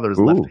 My father is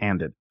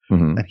left-handed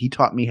and he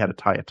taught me how to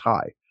tie a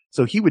tie.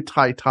 So he would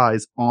tie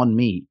ties on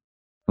me,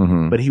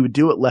 but he would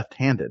do it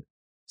left-handed.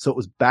 So it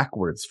was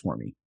backwards for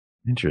me.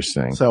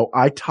 Interesting. So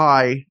I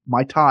tie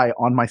my tie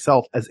on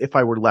myself as if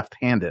I were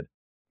left-handed,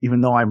 even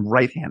though I'm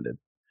right-handed.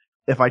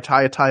 If I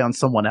tie a tie on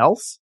someone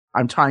else,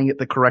 I'm tying it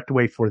the correct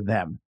way for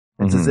them.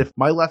 It's as if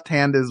my left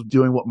hand is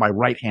doing what my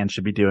right hand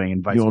should be doing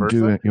and vice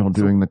versa. You're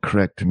doing the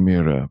correct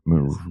mirror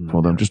move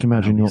for them. Just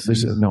imagine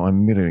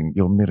I'm mirroring,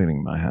 you're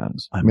mirroring my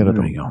hands. I'm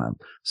mirroring your hand.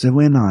 So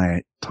when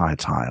I tie a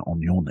tie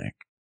on your neck,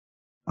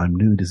 I'm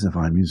doing it as if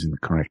I'm using the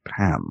correct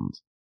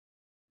hands.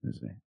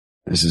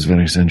 This is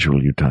very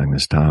sensual, you tying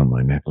this tie on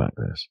my neck like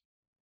this.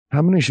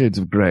 How many shades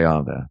of grey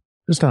are there?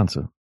 Just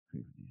answer.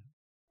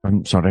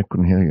 I'm sorry, I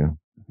couldn't hear you.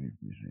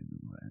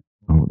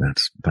 Oh,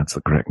 that's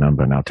the correct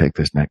number. Now take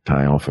this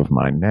necktie off of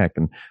my neck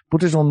and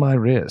put it on my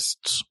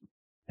wrists.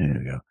 There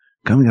we go.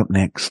 Coming up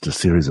next, a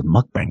series of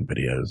mukbang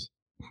videos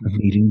of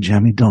eating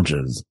jammy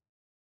dodgers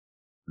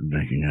and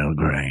drinking Earl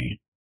Grey.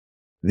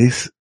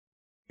 This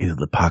is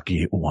the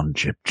Pocky One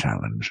Chip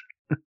Challenge.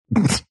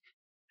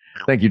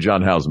 Thank you,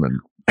 John Houseman.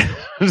 Oh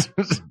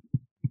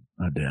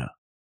dear,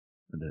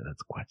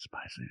 that's quite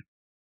spicy.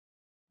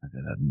 I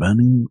get that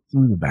burning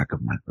through the back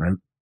of my throat,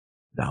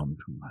 down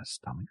to my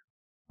stomach.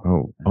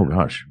 Oh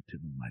gosh. Tip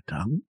of my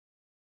tongue.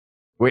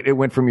 Wait, it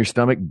went from your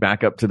stomach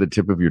back up to the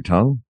tip of your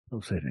tongue?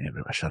 Don't say anything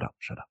everywhere. Shut up.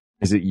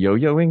 Is it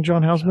yo-yoing,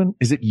 John Houseman?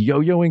 Is it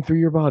yo-yoing through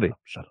your body?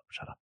 Shut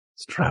up.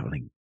 It's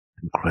traveling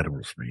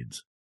incredible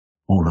speeds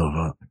all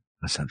over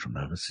the central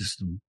nervous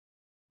system,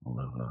 all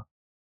over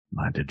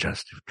my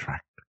digestive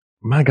tract.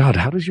 My God,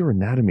 how does your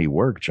anatomy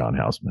work, John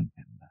Houseman?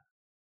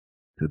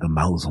 To the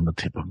mouths on the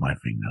tip of my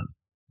fingers.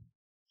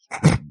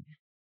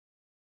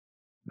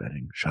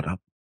 Spreading. Shut up.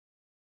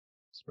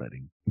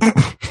 Spreading.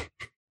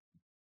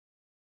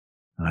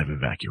 I've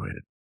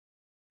evacuated.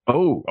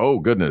 Oh,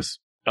 goodness.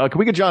 Can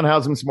we get John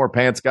Houseman some more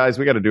pants, guys?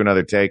 We got to do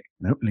another take.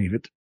 Nope, leave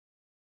it.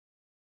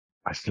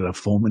 I still have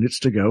 4 minutes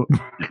to go.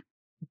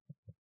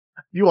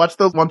 You watch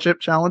those one chip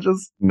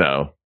challenges?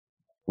 No.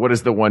 What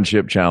is the one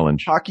chip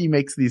challenge? Hockey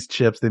makes these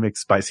chips. They make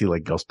spicy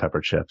like ghost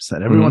pepper chips.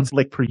 And every once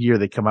like per year,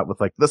 they come out with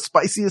like the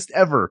spiciest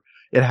ever.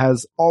 It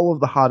has all of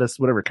the hottest,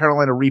 whatever,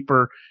 Carolina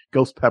Reaper,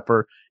 ghost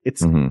pepper.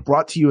 It's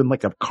brought to you in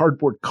like a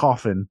cardboard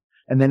coffin.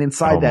 And then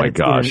inside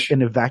it's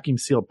in a vacuum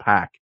sealed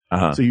pack.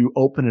 So you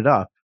open it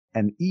up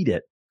and eat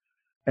it.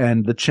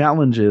 And the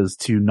challenge is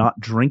to not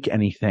drink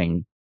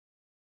anything,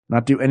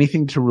 not do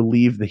anything to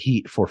relieve the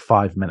heat for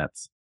 5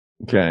 minutes.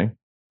 Okay.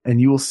 And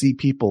you will see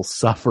people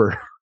suffer.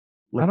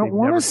 I don't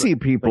want to see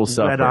people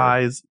suffer. Red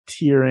eyes,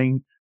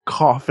 tearing,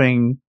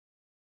 coughing.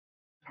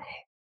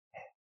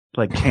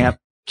 Like can't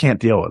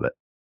deal with it.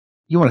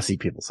 You want to see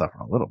people suffer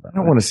a little bit. I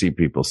don't want to see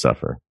people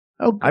suffer.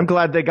 Oh, I'm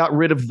glad they got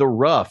rid of the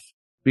ruff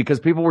because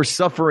people were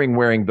suffering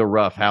wearing the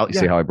ruff.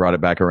 See how I brought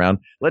it back around?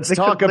 Let's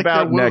talk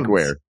about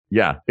neckwear.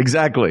 Yeah,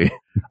 exactly.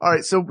 All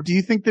right. So do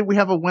you think that we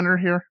have a winner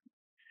here?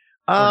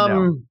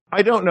 No?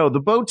 I don't know. The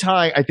bow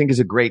tie, I think, is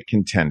a great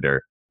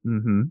contender.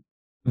 Mm-hmm.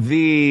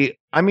 The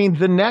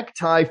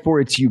necktie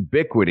for its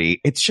ubiquity,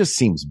 it just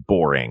seems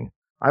boring.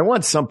 I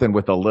want something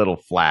with a little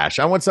flash.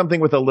 I want something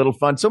with a little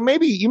fun. So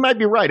maybe you might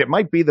be right. It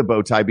might be the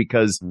bow tie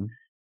because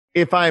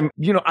if I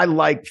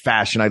like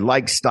fashion. I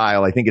like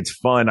style. I think it's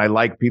fun. I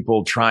like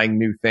people trying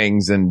new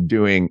things and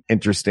doing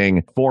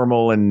interesting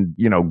formal and,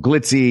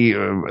 glitzy,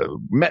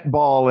 Met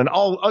Ball and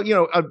all,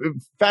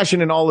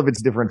 fashion in all of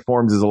its different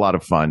forms is a lot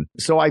of fun.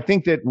 So I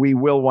think that we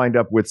will wind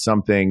up with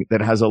something that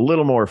has a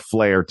little more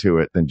flair to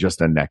it than just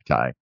a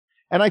necktie.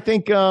 And I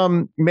think,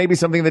 maybe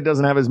something that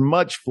doesn't have as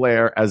much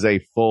flair as a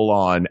full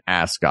on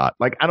ascot.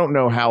 Like, I don't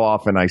know how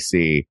often I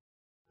see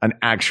an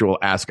actual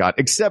ascot,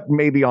 except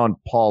maybe on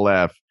Paul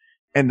F.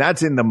 And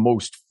that's in the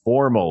most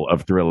formal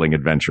of Thrilling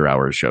Adventure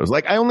Hours shows.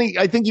 Like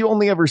I think you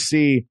only ever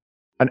see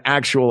an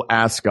actual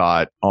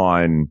ascot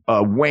on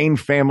a Wayne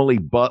Family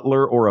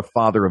Butler or a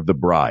Father of the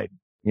Bride.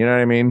 You know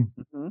what I mean?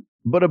 Mm-hmm.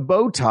 But a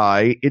bow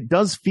tie, it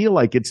does feel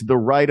like it's the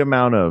right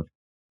amount of,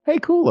 hey,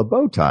 cool, a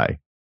bow tie,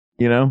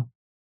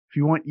 If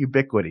you want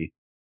ubiquity,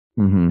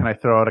 can I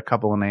throw out a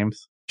couple of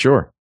names?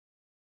 Sure.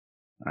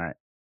 All right.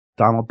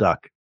 Donald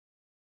Duck,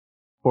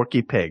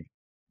 Porky Pig,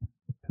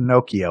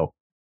 Pinocchio,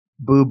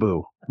 Boo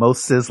Boo, Mo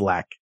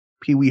Sizlak,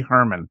 Pee Wee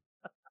Herman,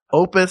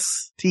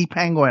 Opus, T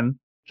Penguin,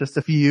 just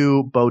a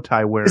few bow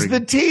tie wearing. Is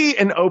the T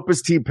in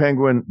Opus T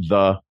Penguin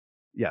the?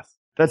 Yes.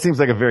 That seems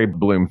like a very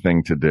Bloom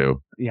thing to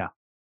do. Yeah,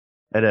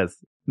 it is.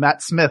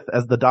 Matt Smith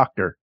as the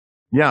Doctor.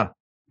 Yeah.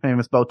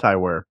 Famous bow tie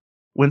wearer.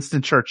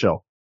 Winston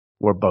Churchill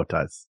wore bow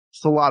ties.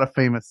 Just a lot of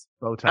famous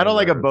bow tie. I don't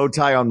like a bow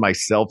tie on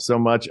myself so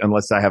much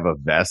unless I have a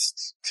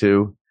vest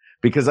too.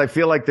 Because I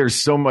feel like there's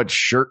so much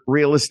shirt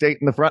real estate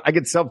in the front. I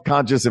get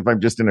self-conscious if I'm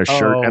just in a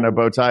shirt and a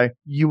bow tie.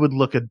 You would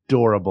look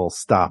adorable.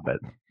 Stop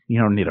it. You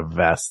don't need a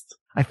vest.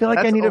 I feel like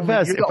I need a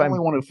vest. You're the only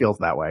one who feels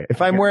that way.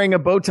 If I'm wearing a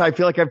bow tie, I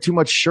feel like I have too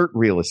much shirt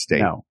real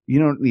estate. No, you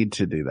don't need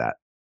to do that.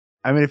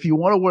 I mean, if you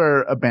want to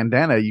wear a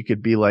bandana, you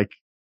could be like,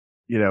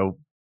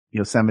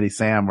 Yosemite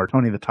Sam or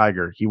Tony the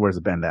Tiger. He wears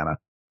a bandana.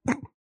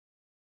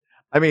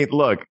 I mean,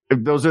 look,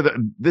 those are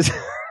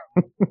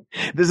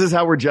this is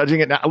how we're judging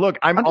it now. Look,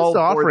 I'm just all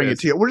offering it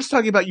to you. We're just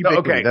talking about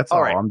ubiquity. Okay, that's all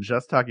all. right. I'm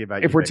just talking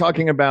about if we're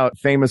talking about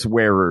famous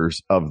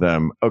wearers of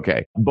them,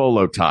 okay,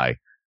 bolo tie.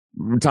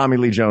 Tommy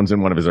Lee Jones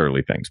in one of his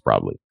early things,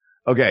 probably.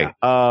 Okay. Yeah,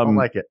 I don't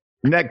like it.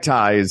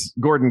 Neckties,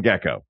 Gordon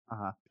Gekko.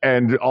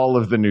 And all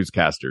of the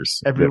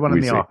newscasters. Everyone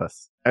in the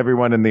office.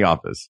 Everyone in the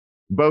office.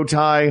 Bow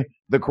tie,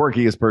 the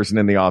quirkiest person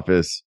in the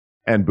office,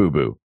 and Boo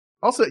Boo.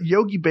 Also,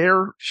 Yogi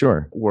Bear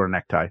wore a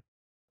necktie.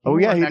 He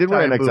did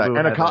wear a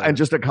necktie and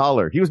just a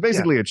collar. He was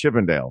basically a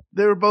Chippendale.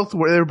 They were both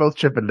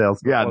Chippendales.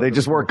 Yeah, they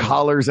just wore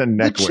collars and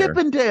neckwear. The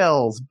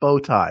Chippendales bow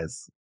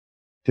ties.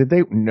 Did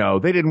they? No,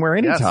 they didn't wear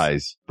any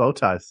ties. Bow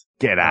ties.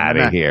 Get out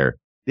of here.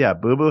 Yeah,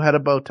 Boo Boo had a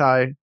bow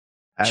tie.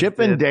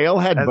 Chippendale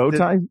had bow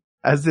ties?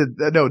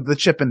 The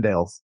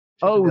Chippendales.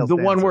 Oh, the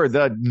one word,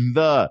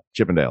 the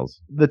Chippendales.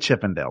 The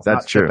Chippendales.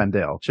 That's not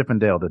true.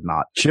 Chippendale did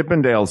not.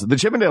 The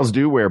Chippendales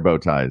do wear bow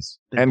ties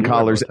and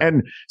collars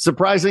and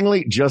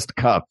surprisingly just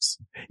cuffs.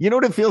 You know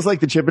what it feels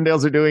like the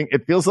Chippendales are doing?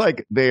 It feels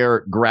like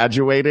they're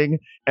graduating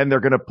and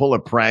they're going to pull a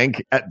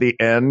prank at the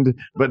end,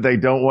 but they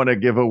don't want to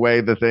give away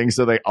the thing.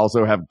 So they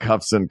also have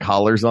cuffs and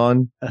collars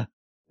on.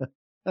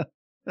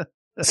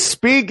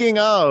 Speaking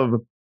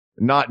of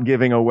not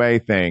giving away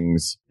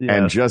things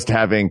and just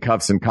having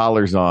cuffs and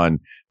collars on,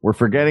 we're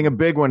forgetting a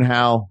big one,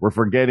 Hal. We're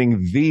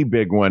forgetting the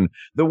big one.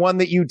 The one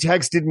that you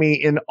texted me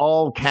in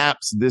all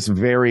caps this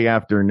very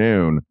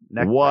afternoon.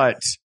 What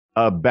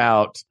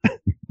about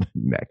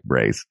neck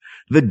brace?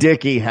 The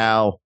Dickie,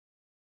 Hal.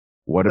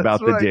 What about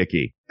the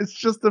Dickie? It's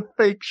just a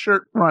fake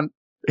shirt front.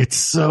 It's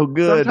so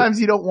good. Sometimes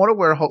you don't want to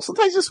wear a whole.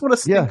 Sometimes you just want to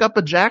stink up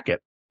a jacket.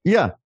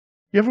 Yeah.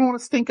 You ever want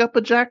to stink up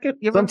a jacket?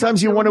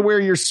 Sometimes you want to wear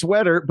your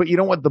sweater, but you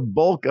don't want the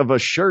bulk of a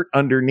shirt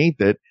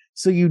underneath it.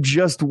 So you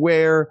just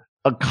wear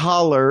a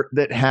collar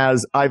that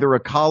has either a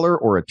collar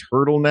or a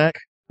turtleneck,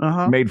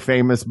 made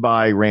famous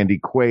by Randy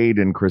Quaid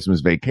in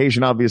Christmas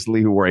Vacation,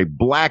 obviously, who wore a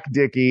black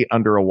Dickie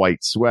under a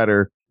white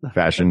sweater.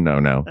 Fashion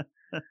no.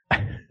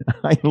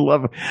 I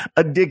love it.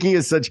 A Dickie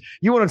is such,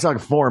 you want to talk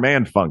form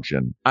and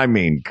function. I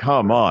mean,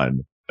 come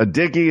on. A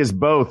Dickie is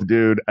both,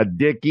 dude. A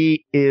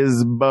Dickie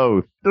is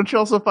both. Don't you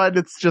also find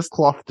it's just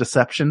cloth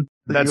deception?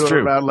 That's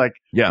true. Around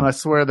I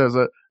swear there's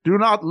do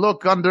not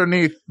look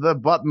underneath the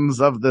buttons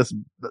of this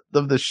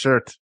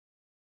shirt.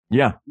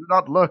 Yeah. Do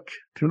not look.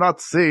 Do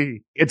not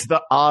see. It's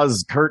the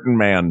Oz curtain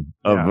man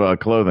of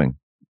clothing.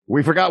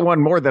 We forgot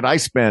one more that I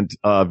spent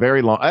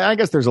very long. I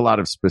guess there's a lot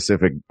of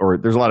specific, or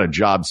there's a lot of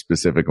job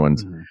specific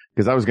ones.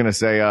 Because I was going to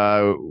say,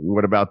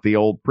 what about the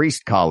old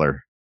priest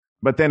collar?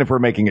 But then if we're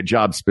making it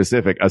job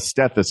specific, a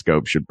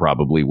stethoscope should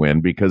probably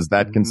win because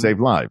that can save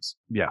lives.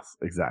 Yes,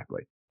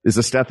 exactly. Is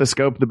a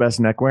stethoscope the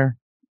best neckwear?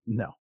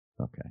 No.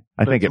 Okay.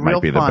 I think it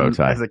might be the bow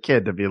tie. As a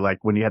kid to be like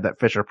when you had that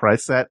Fisher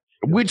Price set.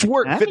 Which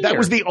worked. That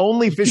was the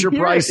only Fisher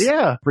Price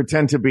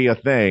pretend to be a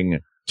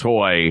thing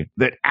toy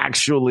that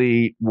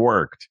actually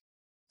worked.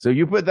 So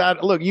you put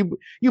that, look, you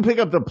pick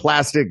up the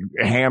plastic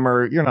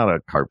hammer. You're not a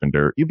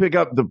carpenter. You pick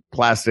up the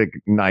plastic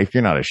knife.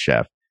 You're not a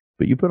chef,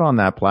 but you put on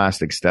that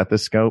plastic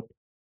stethoscope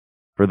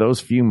for those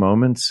few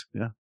moments.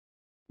 Yeah.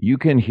 You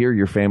can hear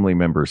your family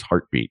member's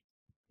heartbeat.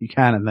 You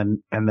can.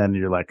 And then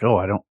you're like,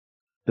 oh,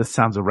 this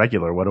sounds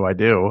irregular. What do I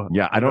do?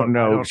 Yeah. I don't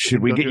know.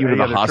 Should we get you to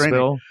the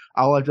hospital? Training.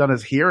 All I've done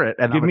is hear it.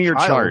 And give me your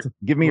chart.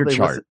 Give me your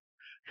chart.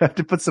 I have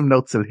to put some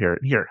notes in here.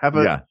 Here, have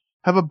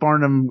a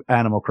Barnum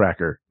animal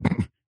cracker.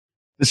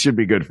 This should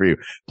be good for you.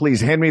 Please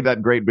hand me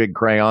that great big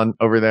crayon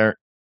over there.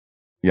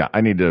 Yeah,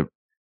 I need to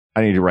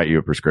write you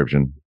a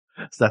prescription.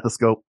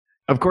 Stethoscope.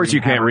 Of course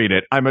you can't read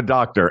it. I'm a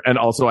doctor. And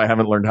also I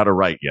haven't learned how to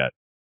write yet.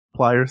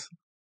 Pliers.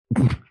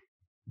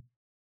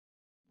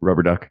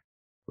 Rubber duck.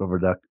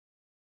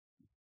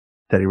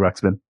 Teddy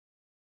Ruxpin.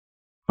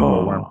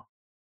 Glowworm.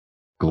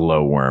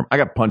 Glowworm. I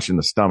got punched in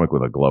the stomach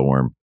with a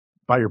glowworm.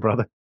 By your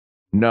brother?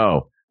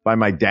 No, by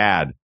my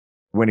dad.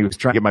 When he was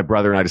trying to get my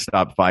brother and I to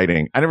stop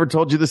fighting. I never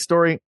told you this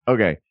story?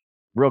 Okay.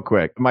 Real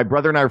quick. My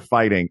brother and I are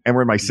fighting and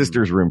we're in my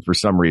sister's room for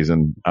some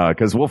reason.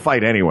 Cause we'll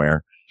fight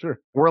anywhere. Sure.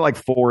 We're like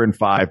 4 and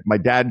 5. My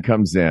dad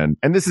comes in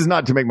and this is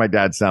not to make my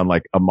dad sound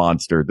like a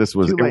monster. It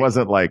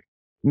wasn't like,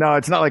 no,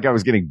 it's not like I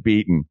was getting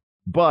beaten,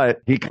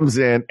 but he comes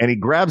in and he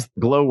grabs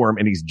the glowworm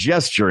and he's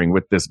gesturing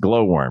with this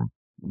glowworm.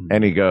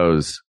 And he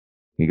goes,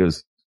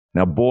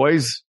 now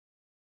boys,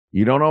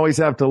 you don't always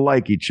have to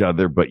like each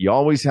other, but you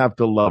always have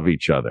to love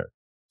each other.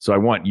 So I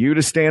want you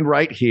to stand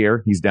right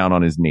here. He's down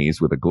on his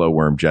knees with a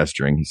glowworm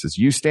gesturing. He says,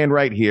 you stand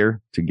right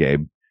here to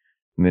Gabe.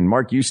 And then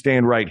Mark, you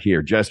stand right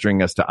here,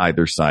 gesturing us to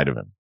either side of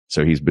him.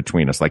 So he's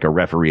between us like a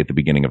referee at the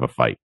beginning of a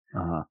fight.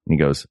 And he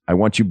goes, I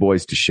want you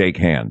boys to shake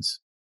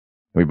hands.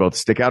 And we both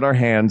stick out our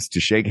hands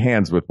to shake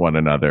hands with one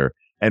another.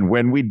 And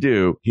when we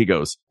do, he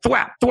goes,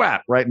 thwap,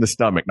 thwap, right in the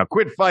stomach. Now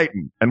quit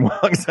fighting, and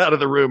walks out of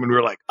the room. And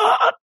we're like,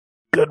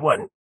 good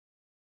one.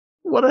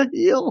 What a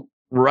heel.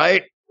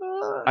 Right?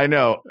 I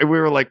know. And we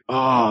were like,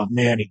 oh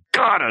man, he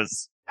got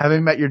us.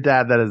 Having met your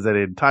dad, that is an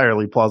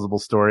entirely plausible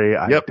story.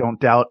 I don't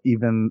doubt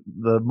even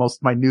the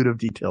most minute of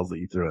details that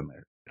you threw in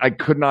there. I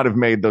could not have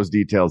made those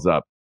details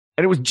up.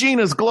 And it was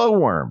Gina's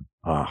glowworm.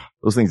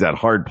 Those things had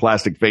hard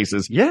plastic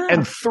faces. Yeah.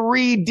 And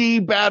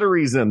 3D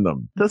batteries in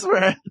them. Those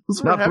were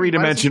not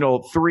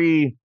three-dimensional,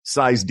 3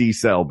 size D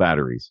cell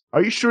batteries.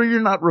 Are you sure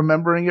you're not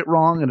remembering it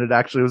wrong and it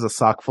actually was a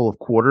sock full of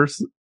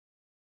quarters?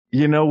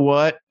 You know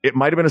what? It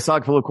might have been a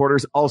sock full of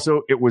quarters.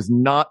 Also, it was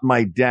not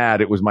my dad.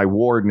 It was my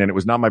warden, and it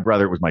was not my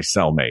brother. It was my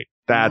cellmate.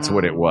 That's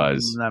what it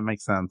was. That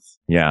makes sense.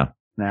 Yeah.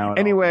 Now,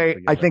 anyway,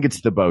 I think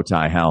it's the bow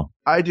tie, Hal.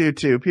 I do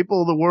too.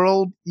 People of the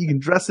world, you can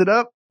dress it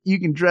up. You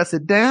can dress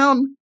it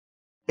down.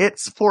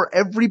 It's for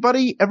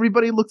everybody.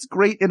 Everybody looks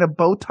great in a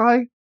bow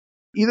tie,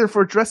 either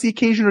for a dressy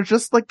occasion or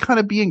just like kind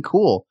of being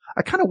cool.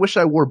 I kind of wish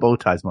I wore bow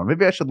ties more.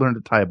 Maybe I should learn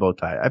to tie a bow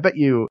tie. I bet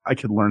you I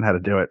could learn how to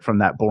do it from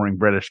that boring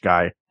British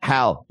guy.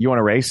 Hal, you want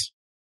to race?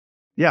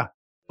 Yeah.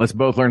 Let's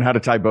both learn how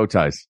to tie bow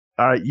ties.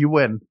 All right, you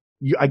win.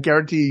 I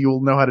guarantee you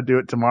will know how to do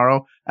it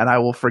tomorrow, and I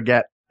will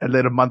forget. And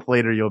then a month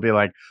later, you'll be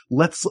like,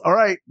 let's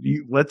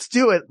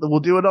do it. We'll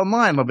do it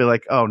online. I'll be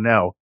like, oh,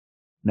 no,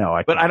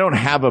 I can't. But I don't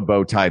have a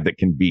bow tie that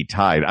can be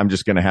tied. I'm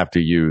just going to have to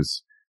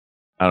use,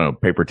 I don't know,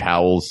 paper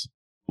towels,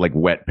 like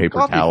wet paper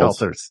coffee towels.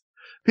 Filters.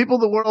 People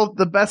of the world,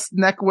 the best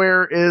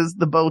neckwear is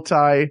the bow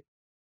tie.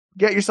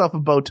 Get yourself a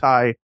bow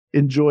tie.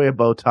 Enjoy a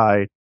bow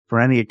tie for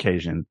any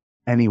occasion,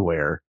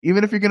 anywhere.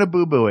 Even if you're going to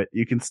boo-boo it,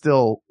 you can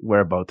still wear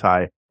a bow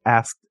tie.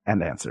 Asked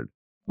and answered.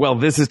 Well,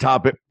 this is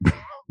topic.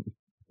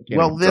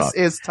 This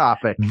is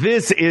topic.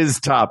 This is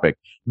topic.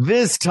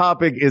 This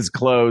topic is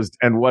closed,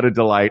 and what a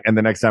delight. And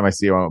the next time I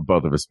see you, I want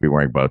both of us to be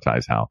wearing bow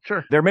ties, Hal.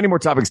 Sure. There are many more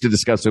topics to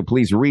discuss, so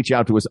please reach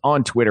out to us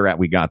on Twitter at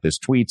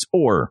WeGotThisTweets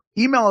or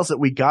email us at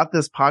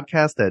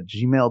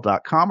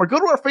WeGotThisPodcast@gmail.com or go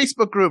to our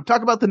Facebook group.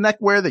 Talk about the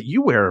neckwear that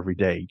you wear every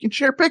day. You can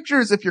share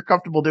pictures if you're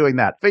comfortable doing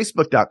that.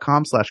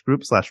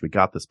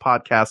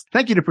 Facebook.com/group/WeGotThisPodcast.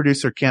 Thank you to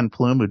producer Ken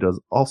Plume, who does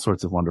all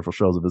sorts of wonderful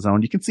shows of his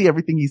own. You can see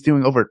everything he's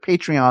doing over at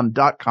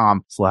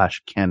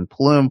Patreon.com/Ken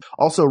Plume.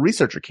 Also,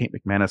 researcher Kate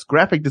McManus,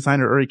 graphic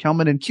designer Uri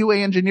Kelman, and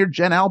QA engineer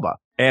Jen Alba.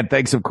 And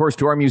thanks, of course,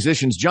 to our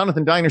musicians,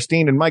 Jonathan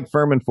Dinerstein and Mike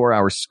Furman, for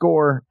our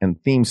score and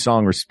theme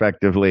song,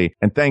 respectively.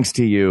 And thanks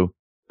to you,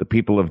 the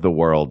people of the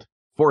world,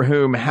 for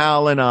whom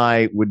Hal and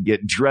I would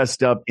get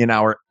dressed up in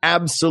our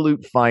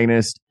absolute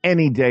finest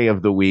any day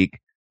of the week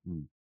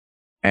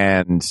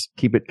and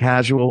keep it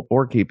casual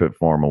or keep it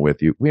formal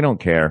with you. We don't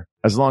care.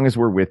 As long as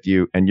we're with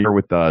you and you're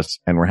with us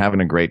and we're having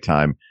a great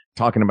time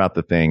talking about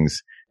the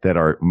things that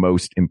are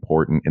most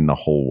important in the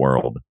whole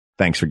world.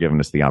 Thanks for giving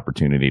us the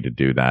opportunity to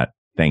do that.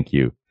 Thank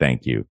you.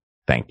 Thank you.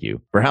 Thank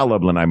you. For Hal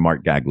Lublin, I'm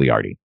Mark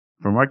Gagliardi.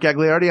 For Mark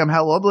Gagliardi, I'm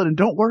Hal Lublin. And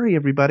don't worry,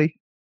 everybody.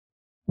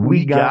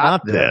 We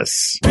got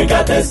this. We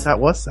got this.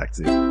 That was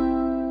sexy.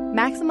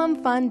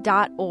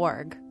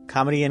 MaximumFun.org.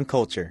 Comedy and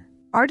culture.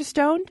 Artist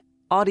owned.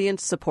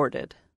 Audience supported.